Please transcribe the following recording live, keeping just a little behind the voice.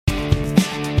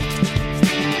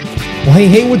Well,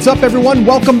 hey, what's up, everyone?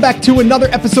 Welcome back to another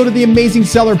episode of the Amazing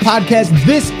Seller Podcast.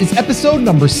 This is episode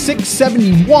number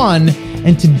 671,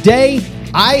 and today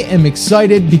I am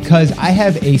excited because I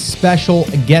have a special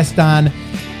guest on.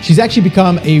 She's actually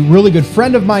become a really good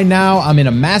friend of mine now. I'm in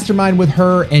a mastermind with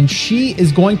her, and she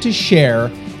is going to share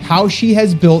how she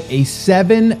has built a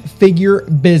 7-figure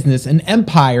business, an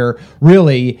empire,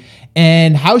 really,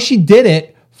 and how she did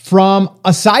it from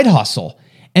a side hustle.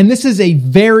 And this is a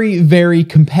very, very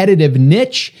competitive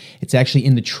niche. It's actually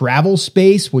in the travel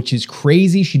space, which is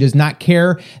crazy. She does not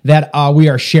care that we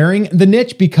are sharing the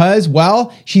niche because,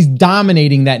 well, she's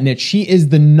dominating that niche. She is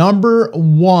the number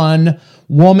one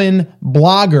woman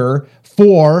blogger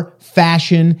for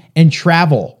fashion and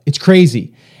travel. It's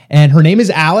crazy. And her name is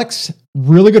Alex,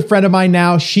 really good friend of mine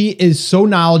now. She is so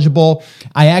knowledgeable.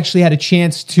 I actually had a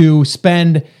chance to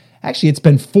spend it's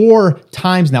been 4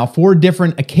 times now, 4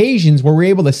 different occasions where we're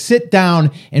able to sit down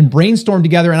and brainstorm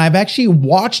together. And I've actually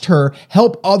watched her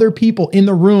help other people in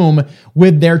the room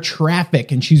with their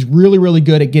traffic. And she's really, really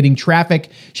good at getting traffic.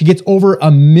 She gets over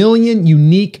 1 million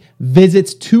unique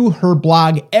visits to her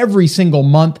blog every single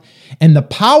month. And the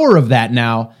power of that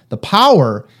now, the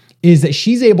power is that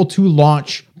she's able to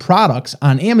launch products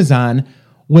on Amazon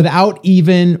without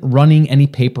even running any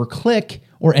pay-per-click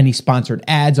or any sponsored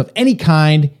ads of any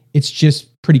kind. It's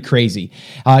just pretty crazy.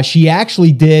 She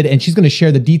actually did, and she's going to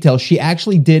share the details, she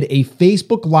actually did a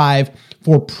Facebook Live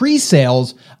for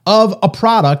pre-sales of a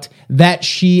product that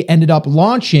she ended up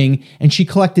launching, and she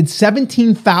collected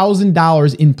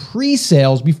 $17,000 in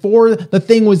pre-sales before the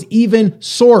thing was even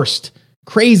sourced.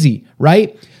 Crazy,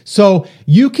 right? So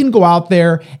you can go out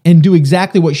there and do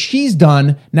exactly what she's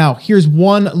done. Now, here's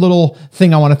one little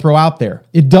thing I want to throw out there.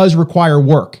 It does require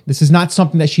work. This is not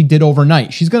something that she did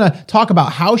overnight. She's going to talk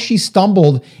about how she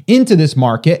stumbled into this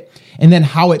market and then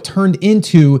how it turned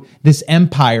into this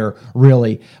empire,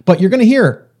 really. But you're going to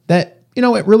hear that,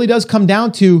 it really does come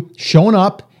down to showing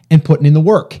up and putting in the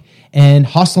work and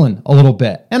hustling a little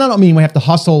bit. And I don't mean we have to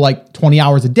hustle like 20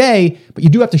 hours a day, but you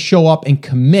do have to show up and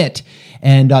commit.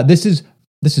 And this is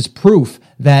proof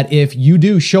that if you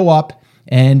do show up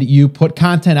and you put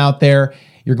content out there,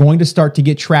 you're going to start to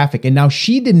get traffic. And now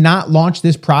she did not launch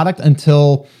this product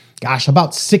until,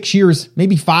 about 6 years,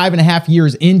 maybe 5.5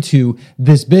 years into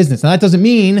this business. Now that doesn't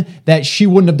mean that she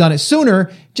wouldn't have done it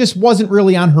sooner, just wasn't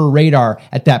really on her radar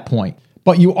at that point.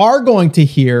 But you are going to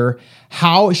hear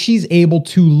how she's able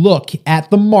to look at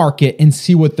the market and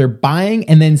see what they're buying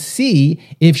and then see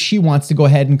if she wants to go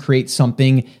ahead and create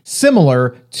something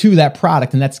similar to that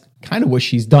product. And that's kind of what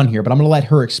she's done here, but I'm going to let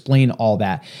her explain all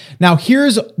that. Now,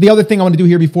 here's the other thing I want to do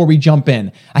here before we jump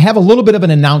in. I have a little bit of an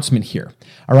announcement here.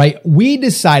 All right. We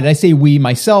decided, I say we,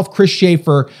 myself, Chris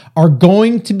Schaefer, are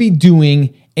going to be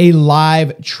doing a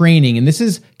live training. And this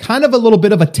is kind of a little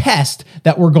bit of a test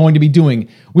that we're going to be doing.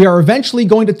 We are eventually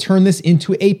going to turn this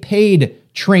into a paid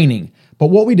training. But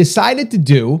what we decided to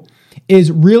do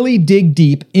is really dig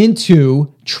deep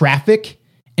into traffic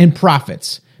and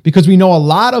profits, because we know a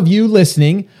lot of you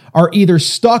listening are either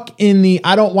stuck in the,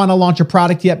 I don't want to launch a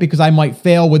product yet because I might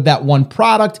fail with that one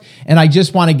product and I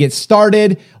just want to get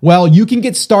started. Well, you can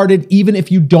get started even if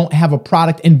you don't have a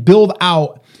product and build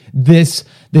out this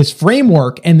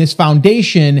framework and this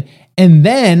foundation and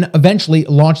then eventually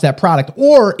launch that product.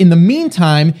 Or in the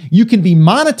meantime, you can be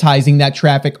monetizing that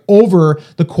traffic over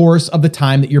the course of the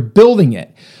time that you're building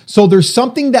it. So there's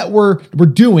something that we're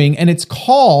doing, and it's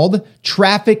called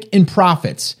Traffic and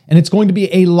Profits. And it's going to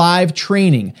be a live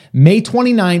training. May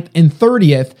 29th and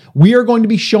 30th, we are going to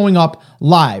be showing up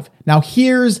live. Now,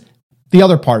 here's the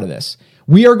other part of this.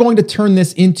 We are going to turn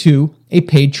this into a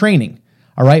paid training.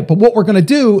 All right. But what we're going to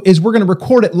do is we're going to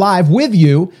record it live with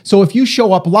you. So if you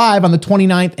show up live on the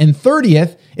 29th and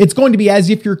 30th, it's going to be as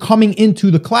if you're coming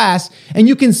into the class and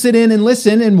you can sit in and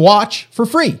listen and watch for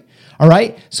free. All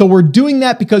right. So we're doing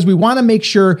that because we want to make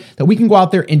sure that we can go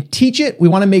out there and teach it. We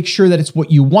want to make sure that it's what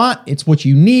you want. It's what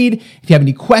you need. If you have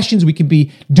any questions, we can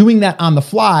be doing that on the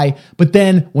fly. But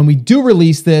then when we do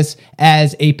release this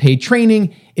as a paid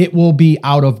training, it will be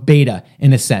out of beta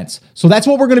in a sense. So that's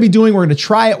what we're going to be doing. We're going to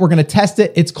try it. We're going to test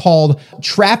it. It's called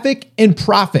Traffic and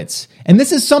Profits. And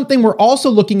this is something we're also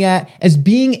looking at as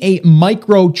being a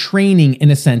micro training in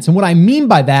a sense. And what I mean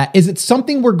by that is it's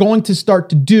something we're going to start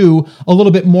to do a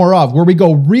little bit more of, where we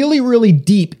go really, really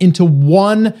deep into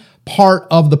one part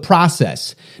of the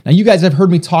process. Now, you guys have heard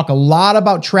me talk a lot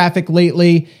about traffic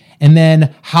lately. And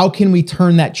then how can we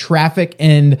turn that traffic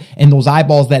and those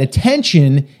eyeballs, that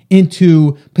attention,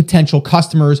 into potential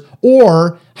customers?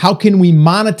 Or how can we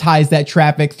monetize that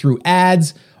traffic through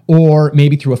ads or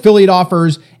maybe through affiliate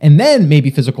offers and then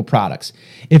maybe physical products?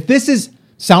 If this is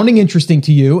sounding interesting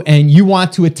to you and you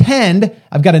want to attend,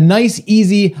 I've got a nice,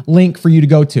 easy link for you to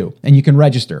go to, and you can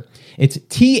register. It's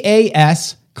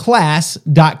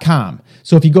tasclass.com.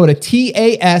 So if you go to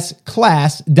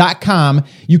tasclass.com,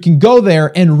 you can go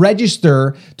there and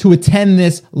register to attend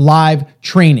this live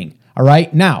training. All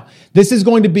right. Now, this is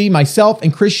going to be myself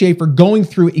and Chris Schaefer going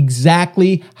through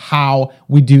exactly how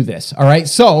we do this. All right.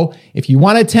 So if you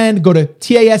want to attend, go to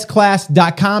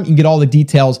tasclass.com. You can get all the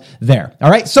details there. All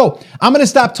right. So I'm going to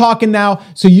stop talking now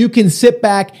so you can sit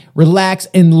back, relax,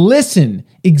 and listen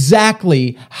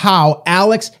exactly how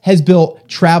Alex has built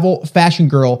Travel Fashion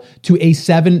Girl to a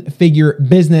 7-figure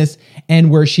business, and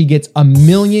where she gets 1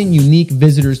 million unique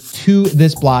visitors to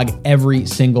this blog every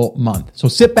single month. So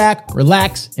sit back,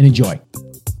 relax, and enjoy.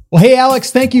 Well, hey,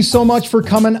 Alex, thank you so much for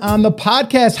coming on the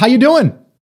podcast. How you doing?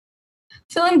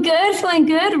 Feeling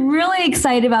good. Really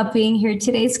excited about being here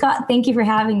today, Scott. Thank you for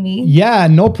having me. Yeah,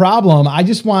 no problem. I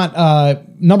just want,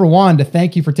 number one, to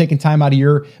thank you for taking time out of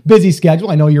your busy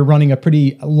schedule. I know you're running a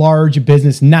pretty large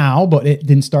business now, but it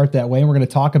didn't start that way, and we're going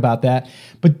to talk about that.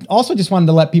 But also just wanted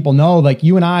to let people know, like,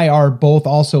 you and I are both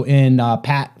also in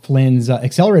Pat Flynn's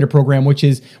Accelerator program, which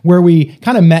is where we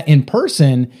kind of met in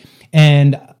person.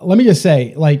 And let me just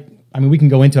say, like, I mean, we can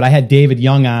go into it. I had David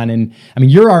Young on, and I mean,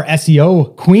 you're our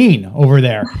SEO queen over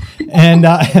there.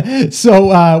 And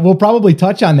so we'll probably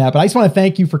touch on that, but I just want to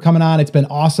thank you for coming on. It's been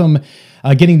awesome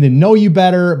getting to know you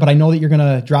better, but I know that you're going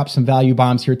to drop some value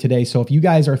bombs here today. So if you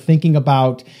guys are thinking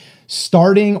about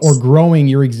starting or growing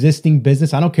your existing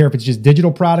business, I don't care if it's just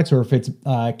digital products or if it's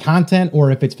content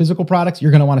or if it's physical products,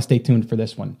 you're going to want to stay tuned for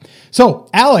this one. So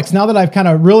Alex, now that I've kind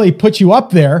of really put you up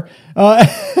there, no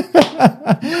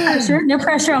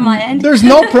pressure on my end. There's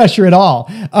no pressure at all.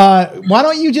 Why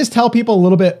don't you just tell people a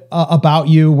little bit about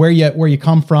you, where you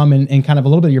come from, and kind of a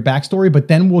little bit of your backstory, but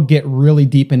then we'll get really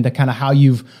deep into kind of how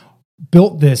you've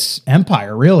built this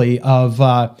empire, really, of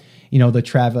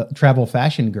the travel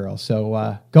fashion girl.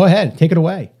 So go ahead, take it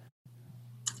away.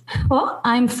 Well,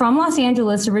 I'm from Los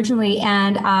Angeles originally,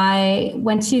 and I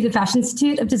went to the Fashion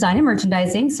Institute of Design and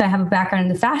Merchandising. So I have a background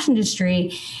in the fashion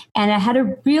industry, and I got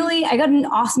an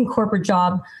awesome corporate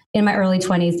job in my early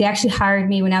 20s. They actually hired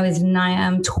me when I was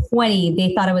 20.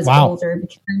 They thought I was older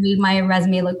because I made my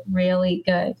resume look really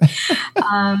good.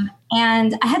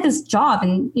 And I had this job,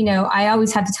 and, I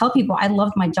always had to tell people I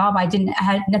loved my job. I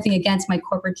had nothing against my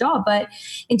corporate job, but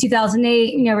in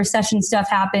 2008, recession stuff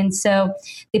happened. So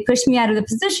they pushed me out of the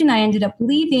position. I ended up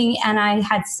leaving, and I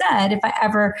had said, if I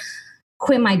ever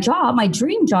quit my job, my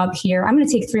dream job here, I'm going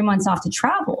to take 3 months off to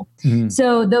travel. Mm-hmm.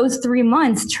 So those 3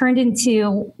 months turned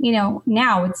into,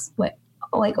 now it's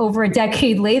like over a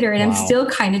decade later, and I'm still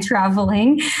kind of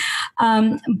traveling.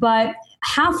 But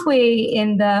halfway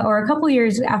or a couple of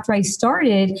years after I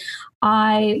started,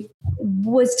 I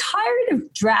was tired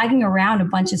of dragging around a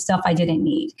bunch of stuff I didn't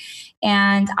need.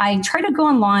 And I tried to go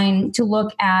online to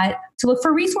look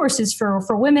for resources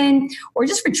for women or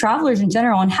just for travelers in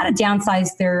general on how to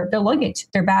downsize their luggage,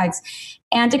 their bags.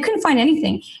 And I couldn't find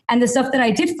anything. And the stuff that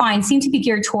I did find seemed to be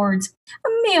geared towards a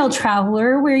male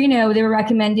traveler, where, they were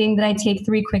recommending that I take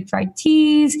 3 quick dry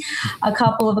tees, a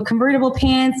couple of convertible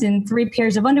pants, and 3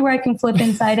 pairs of underwear I can flip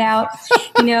inside out.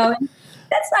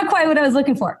 That's not quite what I was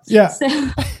looking for. Yeah.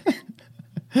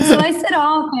 So I set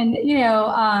off, and,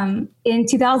 in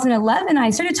 2011, I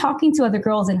started talking to other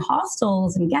girls in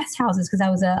hostels and guest houses because I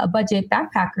was a budget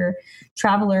backpacker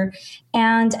traveler.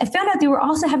 And I found out they were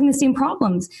also having the same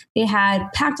problems. They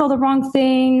had packed all the wrong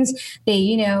things.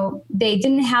 They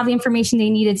didn't have the information they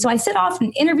needed. So I set off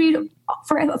and interviewed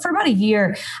for about a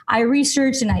year. I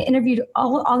researched and I interviewed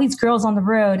all these girls on the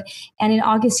road. And in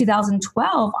August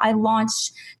 2012, I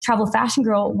launched Travel Fashion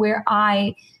Girl, where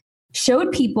I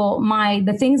showed people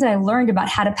the things that I learned about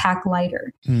how to pack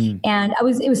lighter. Mm. And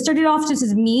it was started off just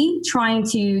as me trying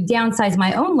to downsize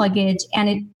my own luggage, and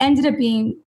it ended up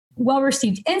being well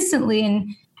received instantly and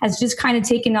has just kind of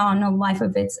taken on a life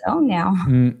of its own now.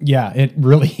 Yeah, it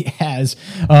really has.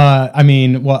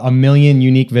 1 million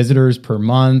unique visitors per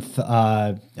month.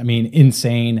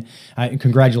 Insane.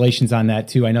 Congratulations on that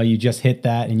too. I know you just hit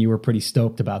that and you were pretty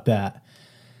stoked about that.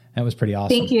 That was pretty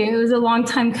awesome. Thank you. It was a long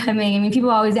time coming. People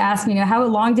always ask me, how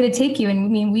long did it take you?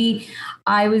 And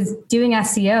I was doing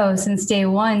SEO since day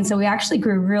one. So we actually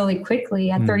grew really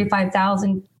quickly at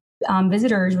 35,000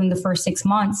 visitors in the first 6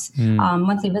 months,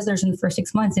 monthly visitors in the first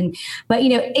 6 months. But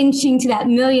inching to that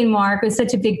 1 million mark was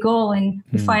such a big goal, and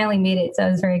we finally made it. So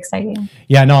it was very exciting.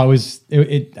 Yeah, no,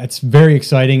 it's very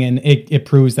exciting, and it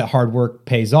proves that hard work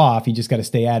pays off. You just got to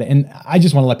stay at it. And I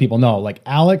just want to let people know, like,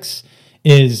 Alex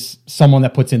is someone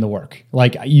that puts in the work.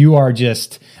 Like you are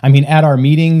just, I mean, at our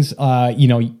meetings,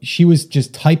 she was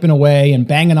just typing away and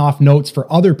banging off notes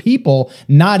for other people,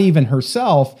 not even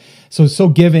herself. So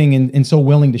giving and so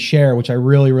willing to share, which I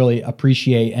really, really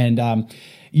appreciate. And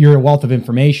you're a wealth of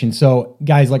information. So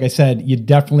guys, like I said, you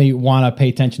definitely want to pay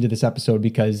attention to this episode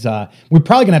because we're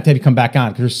probably going to have to come back on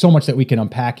because there's so much that we can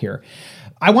unpack here.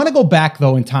 I want to go back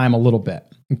though in time a little bit.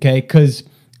 Okay. Because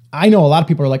I know a lot of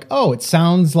people are like, oh, it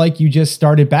sounds like you just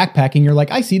started backpacking. You're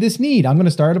like, I see this need. I'm going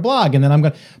to start a blog. And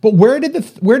then but where did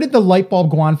the light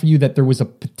bulb go on for you that there was a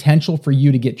potential for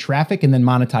you to get traffic and then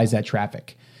monetize that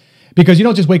traffic? Because you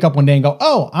don't just wake up one day and go,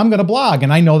 oh, I'm going to blog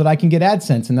and I know that I can get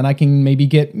AdSense and then I can maybe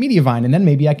get Mediavine and then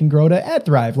maybe I can grow to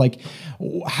AdThrive. Like,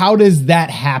 how does that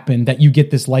happen that you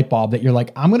get this light bulb that you're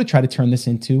like, I'm going to try to turn this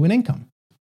into an income?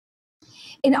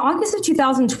 In August of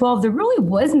 2012, there really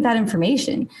wasn't that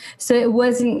information. So it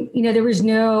wasn't, there was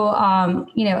no,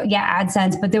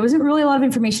 AdSense, but there wasn't really a lot of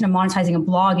information on monetizing a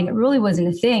blog, and it really wasn't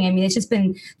a thing. I mean, it's just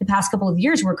been the past couple of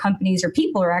years where companies or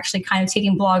people are actually kind of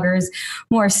taking bloggers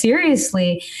more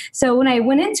seriously. So when I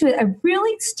went into it, I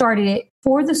really started it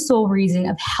for the sole reason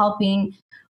of helping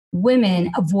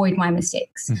women avoid my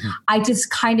mistakes. Mm-hmm.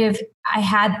 I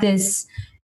had this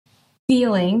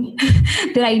feeling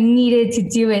that I needed to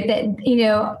do it, that,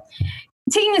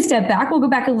 taking a step back, we'll go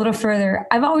back a little further.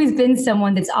 I've always been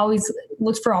someone that's always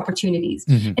looked for opportunities,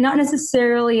 mm-hmm. and not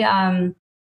necessarily, I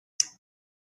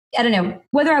don't know,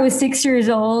 whether I was 6 years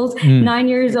old, 9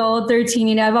 years old,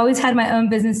 13, I've always had my own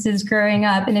businesses growing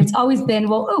up, and it's always been,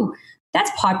 that's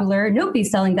popular.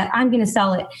 Nobody's selling that. I'm going to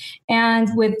sell it. And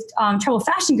with Trouble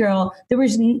Fashion Girl, there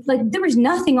was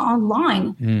nothing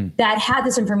online that had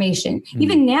this information.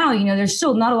 Even now, there's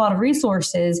still not a lot of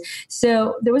resources.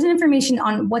 So there wasn't information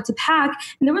on what to pack,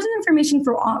 and there wasn't information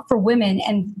for women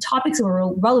and topics that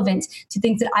were relevant to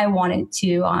things that I wanted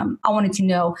to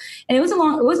know. And it was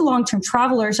a long-term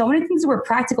traveler. So I wanted things that were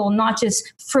practical, not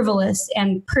just frivolous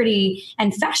and pretty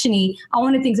and fashiony. I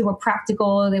wanted things that were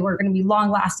practical. They were going to be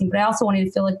long-lasting, but I also wanted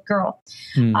to feel like a girl.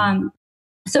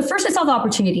 So first I saw the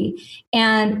opportunity,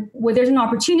 and where there's an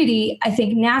opportunity, I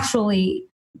think naturally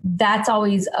that's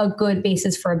always a good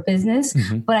basis for a business.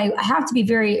 Mm-hmm. But I have to be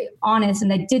very honest,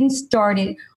 and I didn't start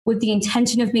it with the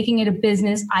intention of making it a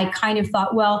business. I kind of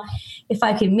thought, well, if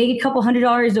I could make a couple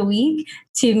 $100 a week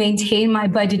to maintain my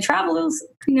budget travels,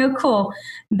 cool.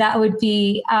 That would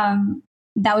be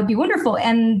wonderful.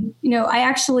 And, I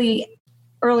actually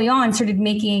early on started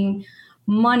making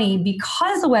money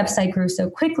because the website grew so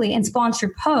quickly, and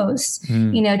sponsored posts,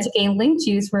 to gain link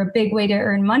juice were a big way to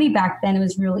earn money back then. It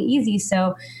was really easy.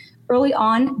 So early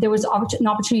on, there was an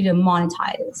opportunity to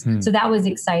monetize. So that was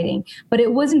exciting, but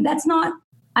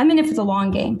I'm in it for the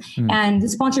long game. And the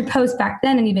sponsored posts back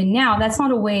then and even now, that's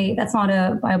not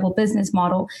a viable business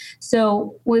model.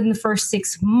 So within the first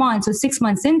 6 months, so 6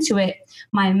 months into it,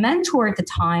 my mentor at the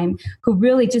time, who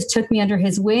really just took me under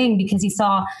his wing because he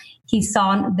saw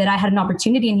that I had an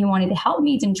opportunity and he wanted to help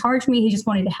me, didn't charge me. He just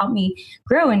wanted to help me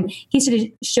grow. And he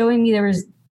started showing me there was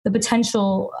the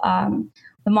potential,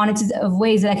 of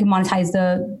ways that I could monetize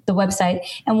the website.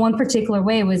 And one particular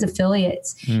way was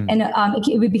affiliates. And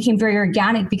it became very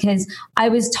organic because I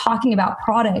was talking about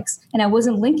products and I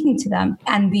wasn't linking to them.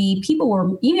 And the people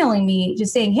were emailing me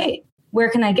just saying, hey, where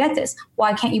can I get this?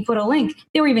 Why can't you put a link?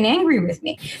 They were even angry with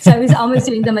me. So I was almost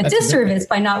doing them a disservice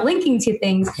by not linking to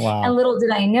things. Wow. And little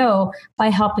did I know, by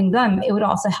helping them, it would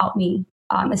also help me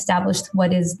establish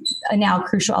what is a now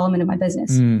crucial element of my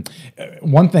business.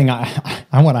 One thing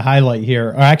I want to highlight here,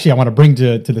 or actually I want to bring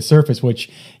to the surface, which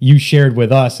you shared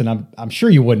with us, and I'm sure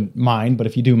you wouldn't mind, but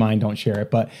if you do mind, don't share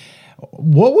it. But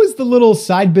what was the little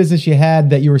side business you had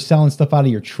that you were selling stuff out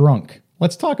of your trunk?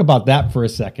 Let's talk about that for a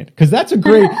second, because that's a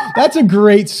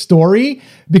great story,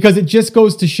 because it just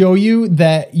goes to show you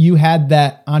that you had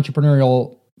that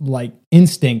entrepreneurial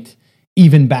instinct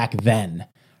even back then,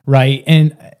 right?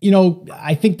 And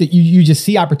I think that you just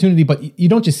see opportunity, but you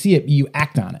don't just see it, you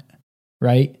act on it,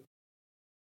 right?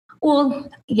 Well,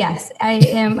 yes, I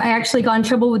actually got in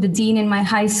trouble with the dean in my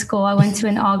high school. I went to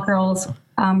an all-girls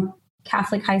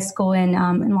Catholic high school in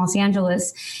Los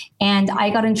Angeles. And I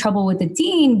got in trouble with the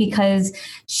dean because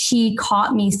she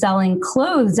caught me selling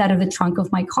clothes out of the trunk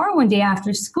of my car one day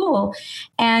after school.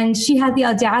 And she had the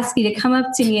audacity to come up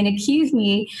to me and accuse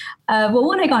me of,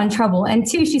 one, I got in trouble. And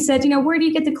two, she said, where do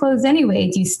you get the clothes anyway?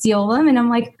 Do you steal them? And I'm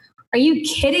like, are you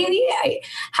kidding me?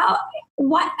 How and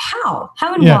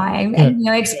why? And,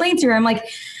 I explained to her, I'm like,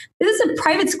 this is a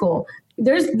private school.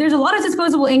 There's a lot of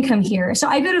disposable income here. So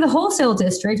I go to the wholesale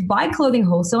district, buy clothing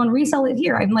wholesale, and resell it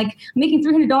here. I'm making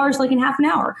 $300 in half an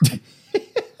hour.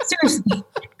 Seriously.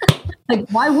 Like,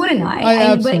 why wouldn't I? I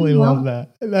absolutely love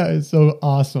that. That is so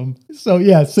awesome. So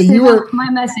yeah, so you were my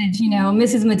message,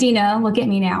 Mrs. Medina, look at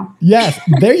me now. Yes,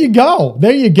 there you go.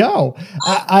 There you go.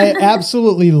 I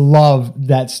absolutely love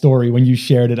that story when you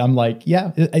shared it. I'm like,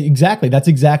 yeah, exactly. That's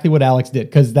exactly what Alex did,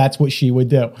 because that's what she would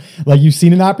do. Like, you've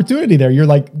seen an opportunity there. You're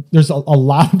like, there's a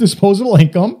lot of disposable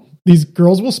income. These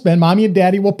girls will spend, mommy and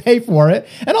daddy will pay for it,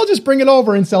 and I'll just bring it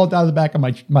over and sell it out of the back of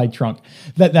my trunk.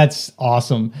 That's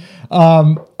awesome.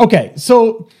 Okay,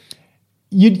 so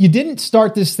you didn't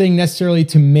start this thing necessarily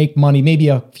to make money, maybe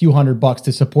a few $100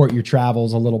 to support your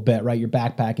travels a little bit, right? Your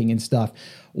backpacking and stuff.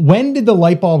 When did the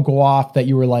light bulb go off that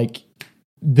you were like,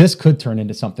 this could turn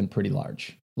into something pretty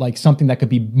large, like something that could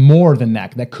be more than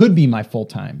that could be my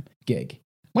full-time gig?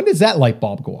 When does that light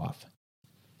bulb go off?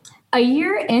 A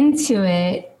year into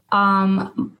it,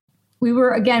 we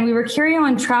were carrying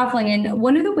on traveling. And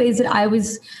one of the ways that I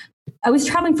was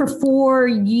traveling for 4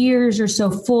 years or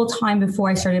so full time before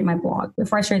I started my blog,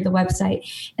 before I started the website.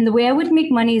 And the way I would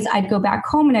make money is I'd go back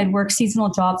home and I'd work seasonal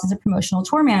jobs as a promotional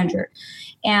tour manager.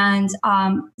 And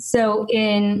so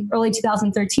in early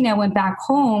 2013, I went back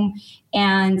home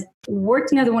and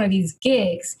worked another one of these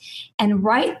gigs. And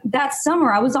right that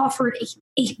summer, I was offered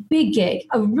a big gig,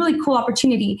 a really cool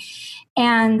opportunity.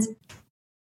 And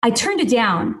I turned it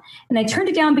down. And I turned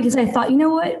it down because I thought, you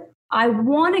know what? I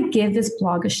want to give this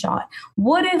blog a shot.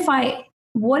 What if I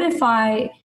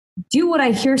do what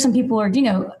I hear some people are,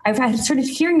 I've started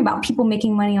hearing about people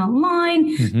making money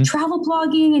online, travel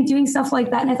blogging and doing stuff like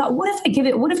that. And I thought, what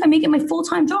if I make it my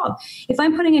full-time job? If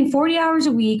I'm putting in 40 hours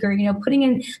a week or, putting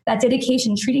in that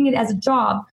dedication, treating it as a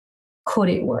job, could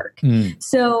it work?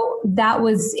 So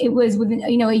it was within,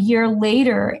 a year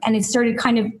later, and it started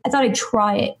I thought I'd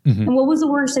try it. And what was the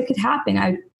worst that could happen?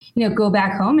 I'd, go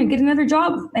back home and get another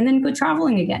job and then go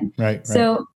traveling again. Right.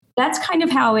 So that's kind of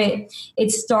how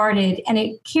it started, and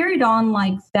it carried on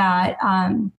like that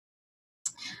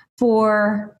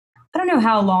for, I don't know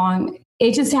how long.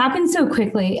 It just happened so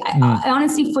quickly. I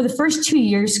honestly, for the first 2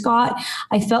 years, Scott,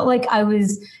 I felt like I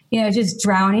was, just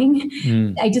drowning.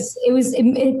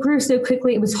 It grew so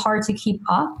quickly. It was hard to keep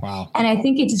up. Wow. And I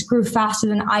think it just grew faster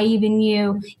than I even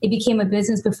knew. It became a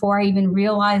business before I even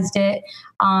realized it.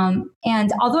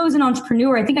 And although I was an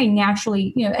entrepreneur, I think I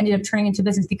naturally, ended up turning into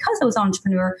business because I was an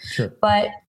entrepreneur. Sure. But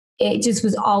it just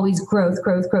was always growth.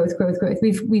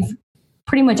 We've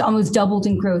pretty much almost doubled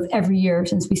in growth every year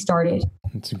since we started.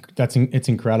 It's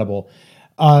incredible.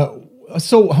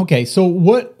 So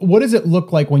what does it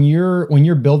look like when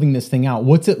you're building this thing out?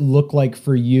 What's it look like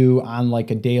for you on like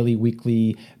a daily,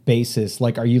 weekly basis?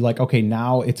 Like, are you like, okay,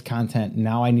 now it's content.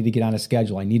 Now I need to get on a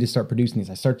schedule. I need to start producing these.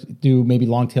 I start to do maybe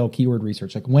long tail keyword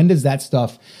research. Like, when does that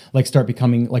stuff like start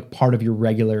becoming like part of your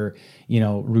regular,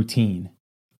 routine?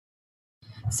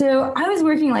 So I was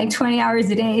working like 20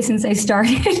 hours a day since I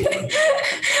started.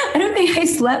 I don't think I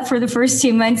slept for the first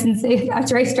 2 months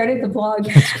after I started the blog.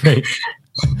 That's great.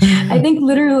 I think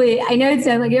literally, I know it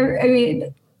sounds like,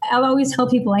 I'll always tell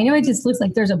people, I know it just looks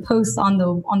like there's a post on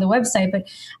the website, but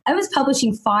I was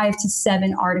publishing 5 to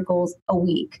 7 articles a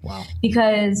week. Wow.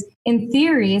 Because in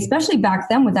theory, especially back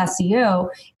then with SEO,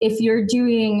 if you're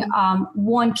doing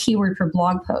one keyword per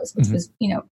blog post, which was,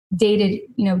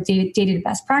 dated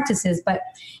best practices. But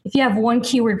if you have one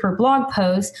keyword per blog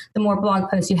post, the more blog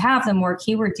posts you have, the more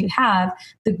keywords you have,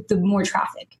 the more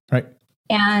traffic. Right.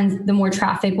 And the more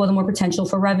traffic, the more potential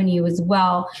for revenue as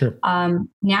well. Sure.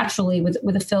 Naturally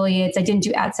with affiliates, I didn't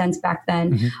do AdSense back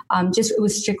then. It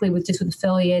was strictly with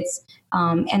affiliates,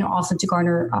 and also to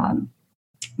garner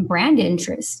brand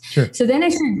interest. Sure. So then I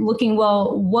started looking,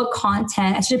 what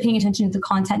content, I started paying attention to the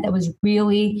content that was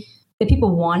really that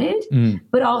people wanted,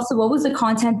 but also what was the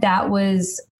content that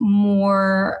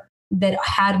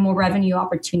had more revenue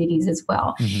opportunities as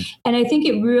well. And I think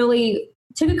it really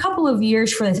took a couple of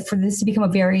years for this to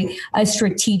become a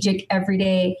strategic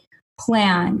everyday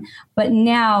plan. But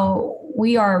now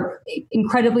we are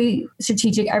incredibly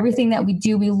strategic. Everything that we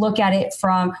do, we look at it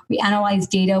we analyze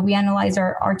data, we analyze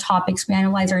our topics, we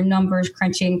analyze our numbers,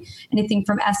 crunching anything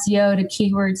from SEO to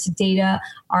keywords to data,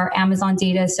 our Amazon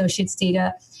data, associates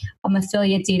data,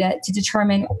 affiliate data, to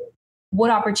determine what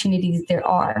opportunities there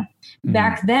are.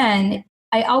 Back then,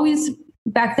 I always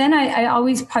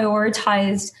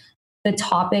prioritized the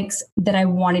topics that I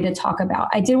wanted to talk about.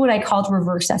 I did what I called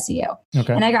reverse SEO.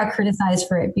 Okay. And I got criticized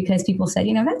for it because people said,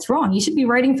 that's wrong. You should be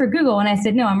writing for Google. And I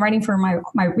said, no, I'm writing for my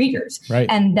readers. Right.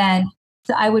 And then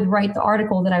so I would write the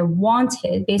article that I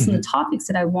wanted based on the topics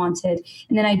that I wanted.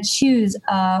 And then I choose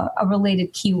a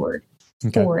related keyword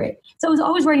for it. So I was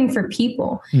always writing for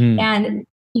people. And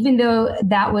even though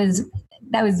that was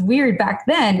weird back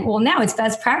then, now it's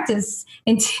best practice.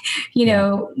 And,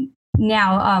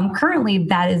 now, currently,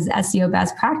 that is SEO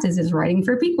best practice, is writing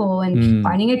for people and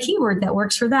finding a keyword that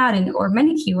works for that, and or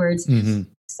many keywords.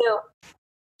 So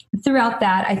throughout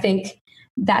that, I think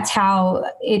that's how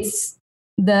it's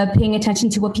the paying attention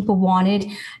to what people wanted.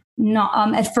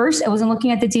 Not at first, I wasn't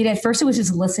looking at the data. At first, it was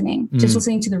just listening to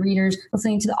the readers,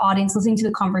 listening to the audience, listening to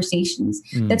the conversations.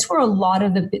 That's where a lot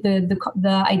of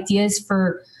the ideas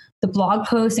for the blog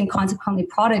posts and consequently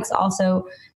products also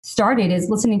started, is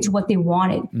listening to what they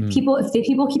wanted.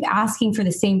 People keep asking for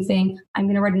the same thing, I'm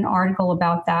going to write an article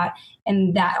about that,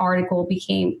 and that article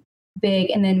became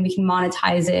big, and then we can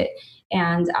monetize it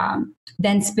and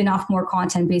then spin off more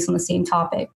content based on the same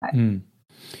topic.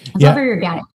 It's all very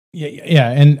organic.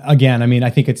 Yeah. And again, I mean, I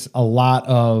think it's a lot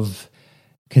of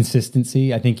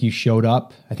consistency. I think you showed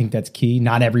up. I think that's key.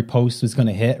 Not every post was going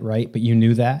to hit, right? But you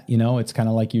knew that, it's kind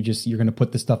of like you're going to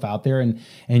put the stuff out there and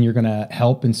you're going to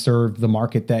help and serve the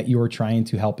market that you're trying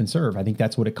to help and serve. I think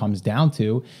that's what it comes down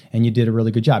to. And you did a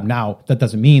really good job. Now, that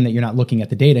doesn't mean that you're not looking at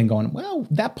the data and going, well,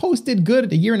 that post did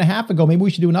good a year and a half ago. Maybe we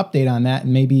should do an update on that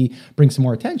and maybe bring some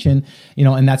more attention,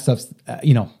 and that stuff's,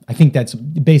 I think that's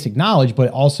basic knowledge, but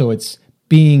also it's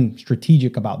being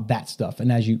strategic about that stuff.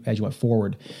 And as you went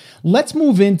forward, let's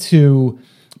move into,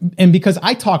 and because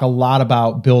I talk a lot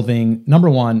about building, number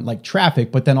one, like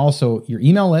traffic, but then also your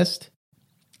email list.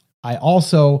 I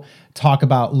also talk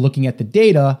about looking at the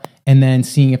data and then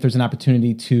seeing if there's an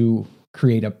opportunity to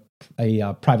create a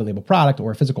private label product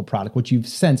or a physical product, which you've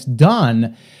since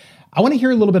done. I want to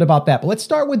hear a little bit about that, but let's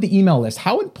start with the email list.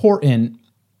 How important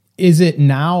is it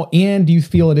now, and do you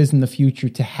feel it is in the future,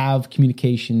 to have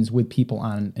communications with people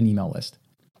on an email list?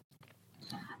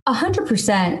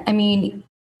 100%. I mean,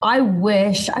 I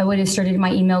wish I would have started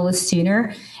my email list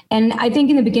sooner. And I think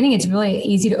in the beginning, it's really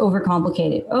easy to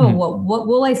overcomplicate it. Oh, what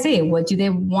will I say? What do they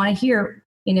want to hear?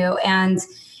 And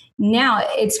now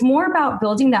it's more about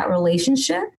building that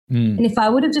relationship. And if I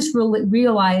would have just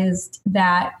realized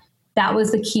that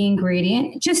was the key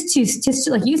ingredient, just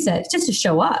to, like you said, just to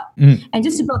show up and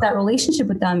just to build that relationship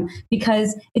with them,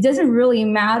 because it doesn't really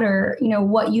matter,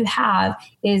 what you have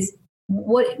is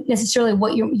what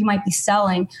you might be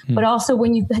selling, but also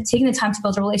when you've taken the time to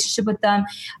build a relationship with them,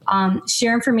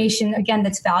 share information, again,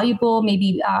 that's valuable,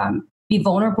 maybe be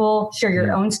vulnerable, share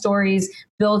your own stories,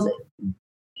 build,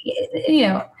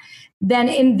 then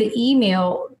in the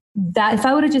email, that if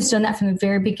I would have just done that from the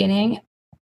very beginning,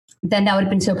 then that would have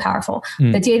been so powerful.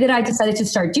 The day that I decided to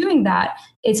start doing that,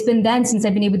 it's been then since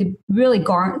I've been able to really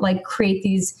create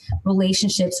these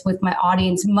relationships with my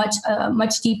audience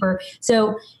much deeper.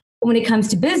 So when it comes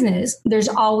to business, there's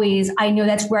always, I know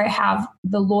that's where I have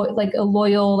the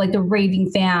loyal, the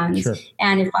raving fans. Sure.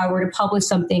 And if I were to publish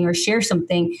something or share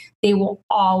something, they will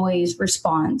always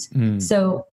respond.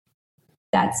 So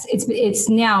it's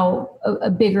now a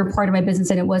bigger part of my business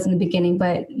than it was in the beginning.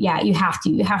 But yeah, you have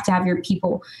to have your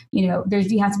people, you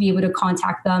have to be able to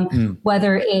contact them,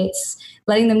 whether it's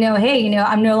letting them know, hey,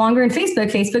 I'm no longer in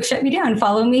Facebook. Facebook shut me down.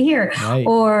 Follow me here. Right.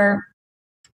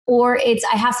 Or it's,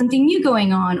 I have something new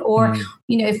going on. Or,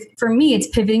 if for me, it's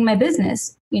pivoting my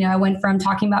business. I went from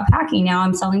talking about packing. Now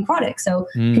I'm selling products. So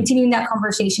continuing that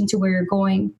conversation to where you're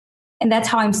going. And that's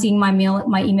how I'm seeing my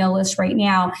email list right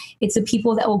now. It's the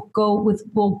people that will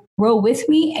grow with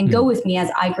me and go with me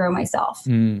as I grow myself.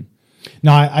 No,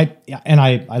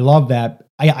 I love that.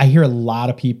 I hear a lot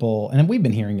of people, and we've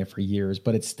been hearing it for years,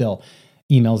 but it's still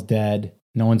email's dead.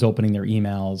 No one's opening their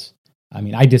emails. I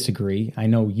mean, I disagree. I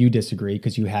know you disagree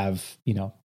because you have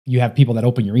people that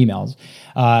open your emails.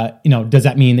 Does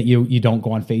that mean that you don't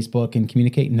go on Facebook and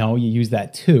communicate? No, you use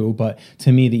that too. But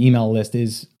to me, the email list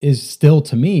is still,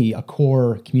 to me, a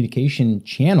core communication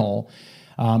channel.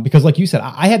 Because like you said,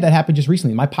 I had that happen just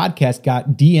recently. My podcast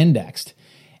got de-indexed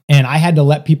and I had to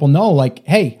let people know,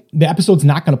 hey, the episode's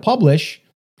not going to publish.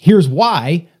 Here's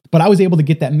why. But I was able to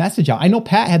get that message out. I know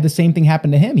Pat had the same thing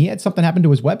happen to him. He had something happen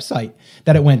to his website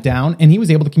that it went down, and he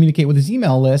was able to communicate with his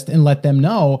email list and let them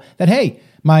know that, hey,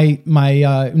 my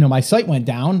site went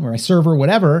down, or my server,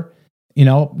 whatever.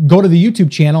 Go to the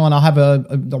YouTube channel and I'll have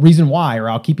a reason why, or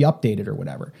I'll keep you updated or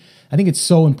whatever. I think it's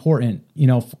so important,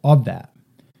 of that.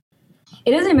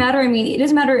 It doesn't matter. I mean, it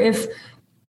doesn't matter if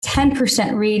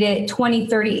 10% read it, 20,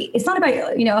 30. It's not about,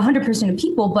 100% of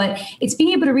people, but it's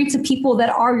being able to reach the people that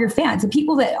are your fans, the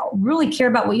people that really care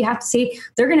about what you have to say.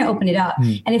 They're going to open it up.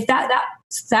 And if that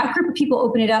So that group of people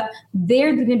open it up.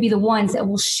 They're going to be the ones that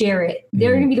will share it.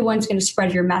 They're going to be the ones going to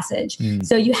spread your message.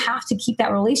 So you have to keep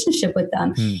that relationship with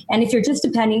them. And if you're just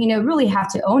depending, really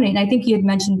have to own it. And I think you had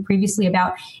mentioned previously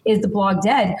about, is the blog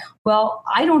dead? Well,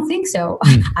 I don't think so.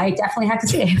 I definitely have to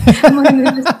say I'm one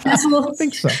of the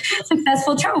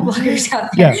successful travel bloggers out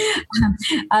there.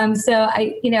 Yeah. So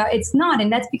it's not, and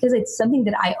that's because it's something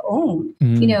that I own.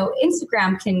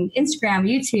 Instagram,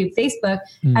 YouTube, Facebook,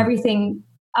 everything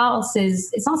else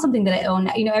it's not something that I own.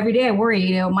 Every day I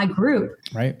worry, my group,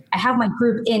 right? I have my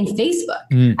group in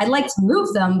Facebook. I'd like to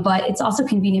move them, but it's also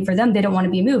convenient for them. They don't want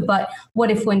to be moved. But what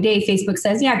if one day Facebook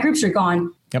says, yeah, groups are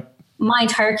gone. Yep. My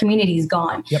entire community is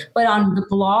gone. Yep. But on the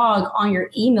blog, on your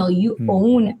email, you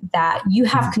own that. You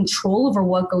have control over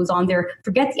what goes on there.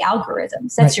 Forget the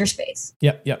algorithms. That's your space.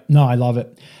 Yep. No, I love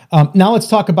it. Now let's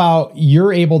talk about,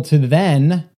 you're able to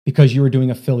then, because you were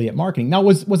doing affiliate marketing. Now,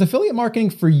 was affiliate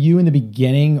marketing for you in the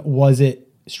beginning, was it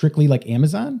strictly like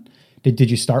Amazon?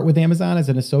 Did you start with Amazon as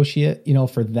an associate,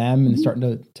 for them, and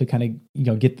starting to kind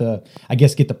of, get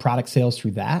the product sales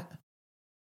through that?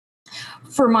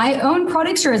 For my own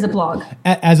products or as a blog?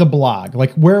 As a blog,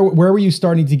 like where were you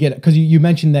starting to get, because you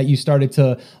mentioned that you started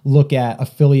to look at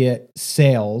affiliate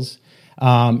sales,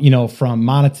 from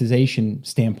monetization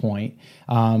standpoint.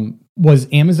 Was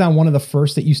Amazon one of the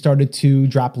first that you started to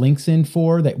drop links in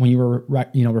for that when you were,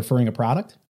 referring a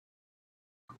product?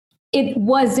 It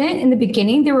wasn't in the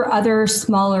beginning. There were other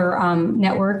smaller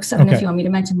networks. I don't know if you want me to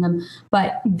mention them,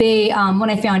 but they, when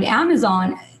I found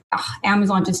Amazon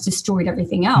just destroyed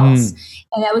everything else.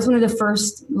 And that was one of the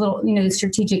first little, the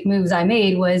strategic moves I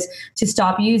made, was to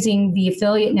stop using the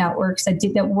affiliate networks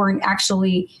that weren't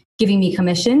actually giving me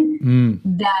commission,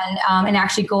 and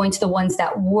actually going to the ones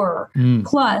that were.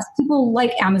 Plus, people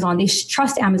like Amazon. They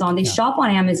trust Amazon. They shop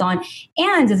on Amazon.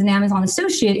 And as an Amazon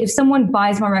associate, if someone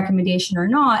buys my recommendation or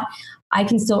not, I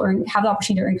can still have the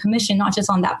opportunity to earn commission, not just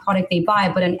on that product they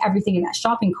buy, but on everything in that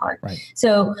shopping cart. Right.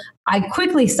 So I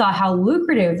quickly saw how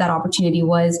lucrative that opportunity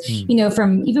was,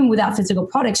 from even without physical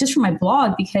products, just from my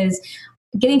blog, because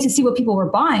getting to see what people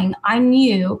were buying, I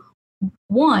knew,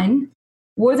 one,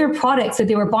 were there products that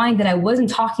they were buying that I wasn't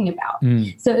talking about?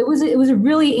 So it was a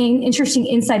really interesting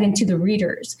insight into the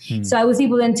readers. So I was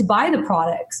able then to buy the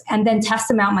products and then test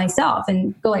them out myself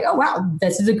and go like, oh, wow,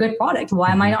 this is a good product.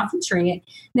 Why am I not featuring it?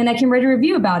 And then I can write a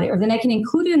review about it, or then I can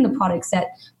include it in the product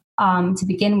set to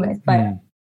begin with. But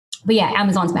yeah,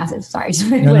 Amazon's massive. Sorry.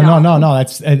 No.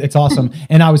 It's awesome.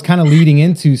 And I was kind of leading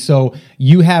into, so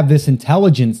you have this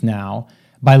intelligence now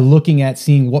by looking at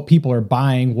seeing what people are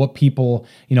buying, what people,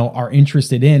 are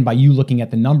interested in, by you looking at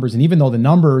the numbers. And even though the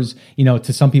numbers,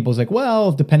 to some people is like,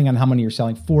 well, depending on how many you're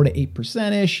selling, 4 to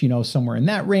 8%-ish, somewhere in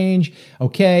that range.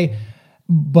 Okay.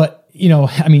 But,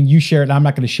 you shared, I'm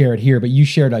not going to share it here, but you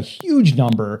shared a huge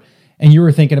number, and you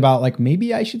were thinking about like,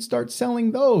 maybe I should start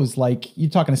selling those. Like, you're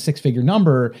talking a 6-figure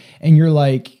number, and you're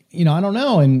like, I don't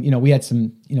know. And, we had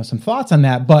some thoughts on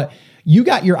that, but you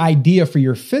got your idea for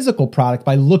your physical product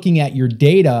by looking at your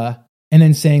data and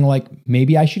then saying like,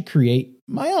 maybe I should create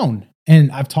my own.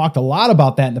 And I've talked a lot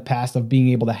about that in the past, of being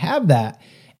able to have that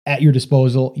at your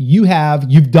disposal.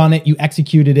 You've done it, you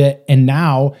executed it, and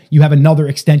now you have another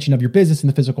extension of your business in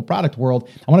the physical product world.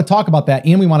 I want to talk about that,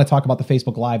 and we want to talk about the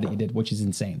Facebook Live that you did, which is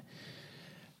insane.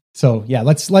 So yeah,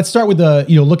 let's start with the,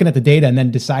 looking at the data and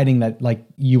then deciding that like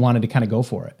you wanted to kind of go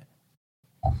for it.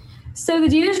 So the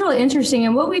data is really interesting,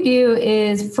 and what we do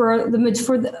is what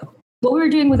we were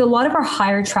doing with a lot of our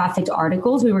higher trafficked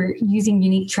articles, we were using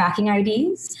unique tracking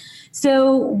IDs.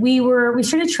 So we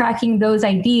started tracking those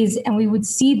IDs, and we would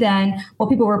see then what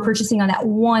people were purchasing on that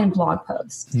one blog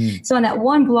post. So on that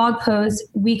one blog post,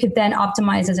 we could then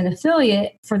optimize as an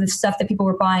affiliate for the stuff that people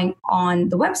were buying on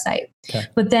the website. Okay.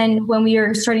 But then when we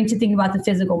were starting to think about the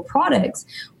physical products,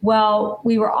 well,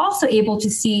 we were also able to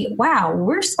see, wow,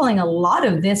 we're selling a lot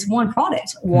of this one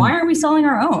product. Why aren't we selling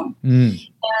our own? And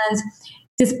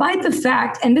despite the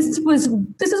fact, and this is one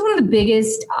of the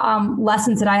biggest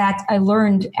lessons that I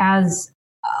learned as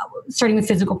starting with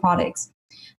physical products,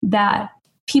 that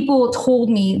people told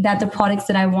me that the products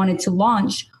that I wanted to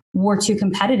launch were too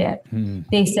competitive.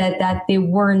 They said that they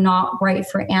were not right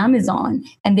for Amazon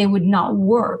and they would not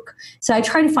work. So I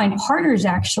tried to find partners,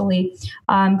 actually,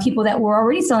 people that were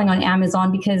already selling on Amazon,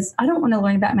 because I don't want to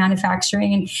learn about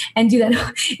manufacturing and do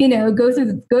that,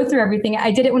 go through everything.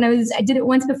 I did it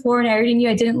once before, and I already knew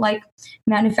I didn't like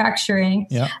manufacturing.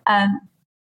 Yeah.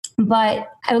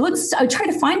 But I would try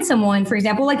to find someone, for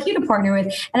example, like you to partner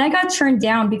with, and I got turned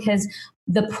down because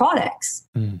the products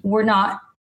were not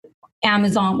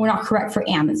Amazon, we're not correct for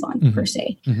Amazon per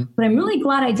se. But I'm really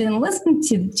glad I didn't listen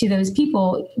to those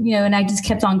people, and I just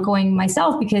kept on going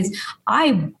myself, because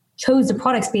I chose the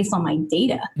products based on my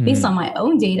data, based on my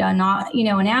own data, not,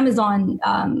 an Amazon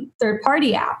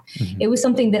third-party app. It was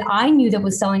something that I knew that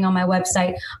was selling on my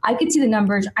website. I could see the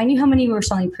numbers. I knew how many we were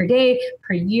selling per day,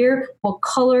 per year, what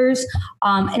colors,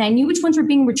 and I knew which ones were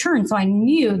being returned. So I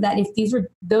knew that if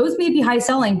those may be high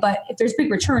selling, but if there's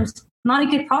big returns, not a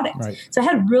good product. Right. So I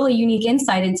had really unique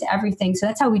insight into everything. So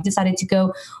that's how we decided to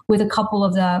go with a couple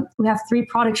of we have 3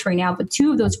 products right now, but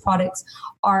 2 of those products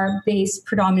are based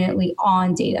predominantly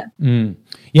on data.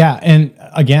 Yeah. And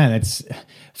again, it's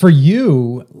for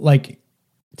you, like,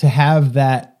 to have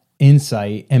that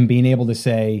insight and being able to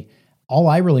say, all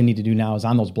I really need to do now is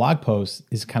on those blog posts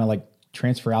is kind of like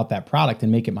transfer out that product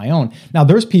and make it my own. Now,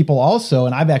 there's people also,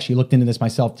 and I've actually looked into this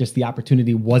myself, just the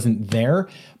opportunity wasn't there,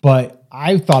 but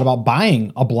I thought about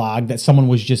buying a blog that someone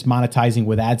was just monetizing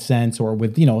with AdSense or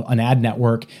with, an ad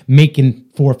network, making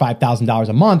 $4,000 or $5,000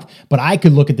 a month. But I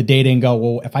could look at the data and go,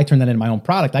 well, if I turn that into my own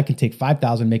product, I can take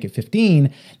 5,000, make it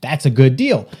 15. That's a good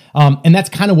deal. And that's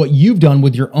kind of what you've done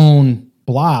with your own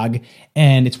blog,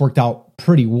 and it's worked out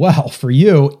pretty well for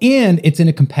you. And it's in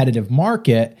a competitive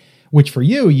market, which for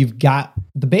you, you've got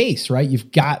the base, right?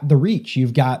 You've got the reach,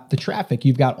 you've got the traffic,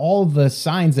 you've got all the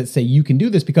signs that say you can do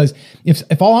this. Because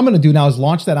if all I'm going to do now is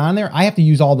launch that on there, I have to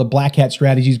use all the black hat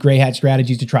strategies, gray hat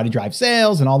strategies to try to drive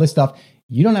sales and all this stuff.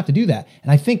 You don't have to do that.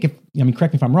 And I think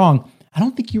correct me if I'm wrong, I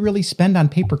don't think you really spend on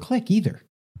pay-per-click either.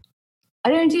 I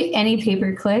don't do any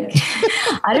pay-per-click.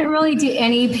 I don't really do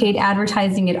any paid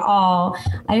advertising at all.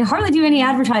 I hardly do any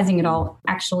advertising at all,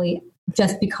 actually,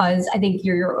 just because I think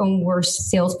you're your own worst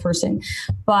salesperson.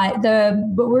 But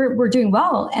we're doing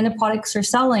well, and the products are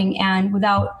selling, and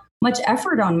without much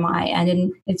effort on my end.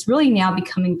 And it's really now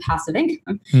becoming passive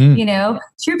income,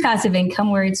 true passive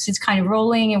income, where it's just kind of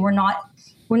rolling, and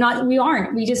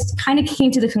we just kind of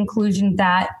came to the conclusion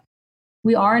that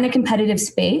we are in a competitive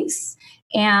space,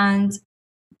 and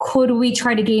could we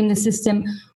try to game the system?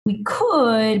 We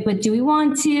could, but do we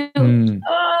want to?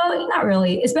 Not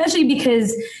really, especially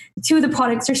because 2 of the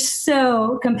products are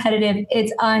so competitive.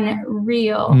 It's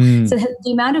unreal. So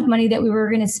the amount of money that we were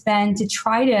going to spend to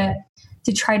try to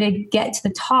get to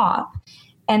the top.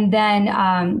 And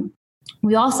then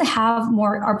we also have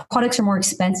our products are more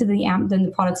expensive than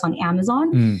the products on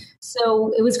Amazon.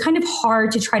 So it was kind of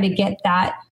hard to try to get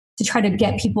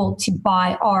people to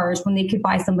buy ours when they could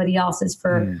buy somebody else's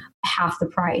for half the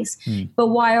price. But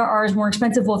why are ours more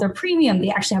expensive? Well, they're premium. They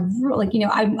actually have,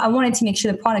 I wanted to make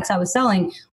sure the products I was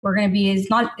selling were going to be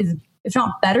if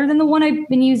not better than the one I've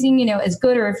been using, as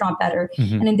good, or if not better.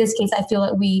 And in this case, I feel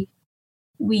like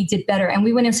we did better. And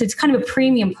we went in, so it's kind of a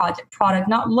premium product,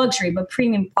 not luxury, but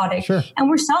premium product. Sure. And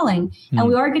we're selling, and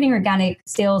we are getting organic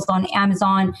sales on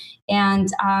Amazon.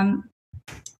 And,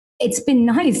 it's been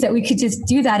nice that we could just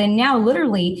do that. And now,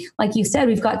 literally, like you said,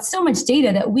 we've got so much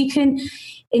data that we can,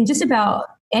 in just about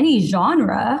any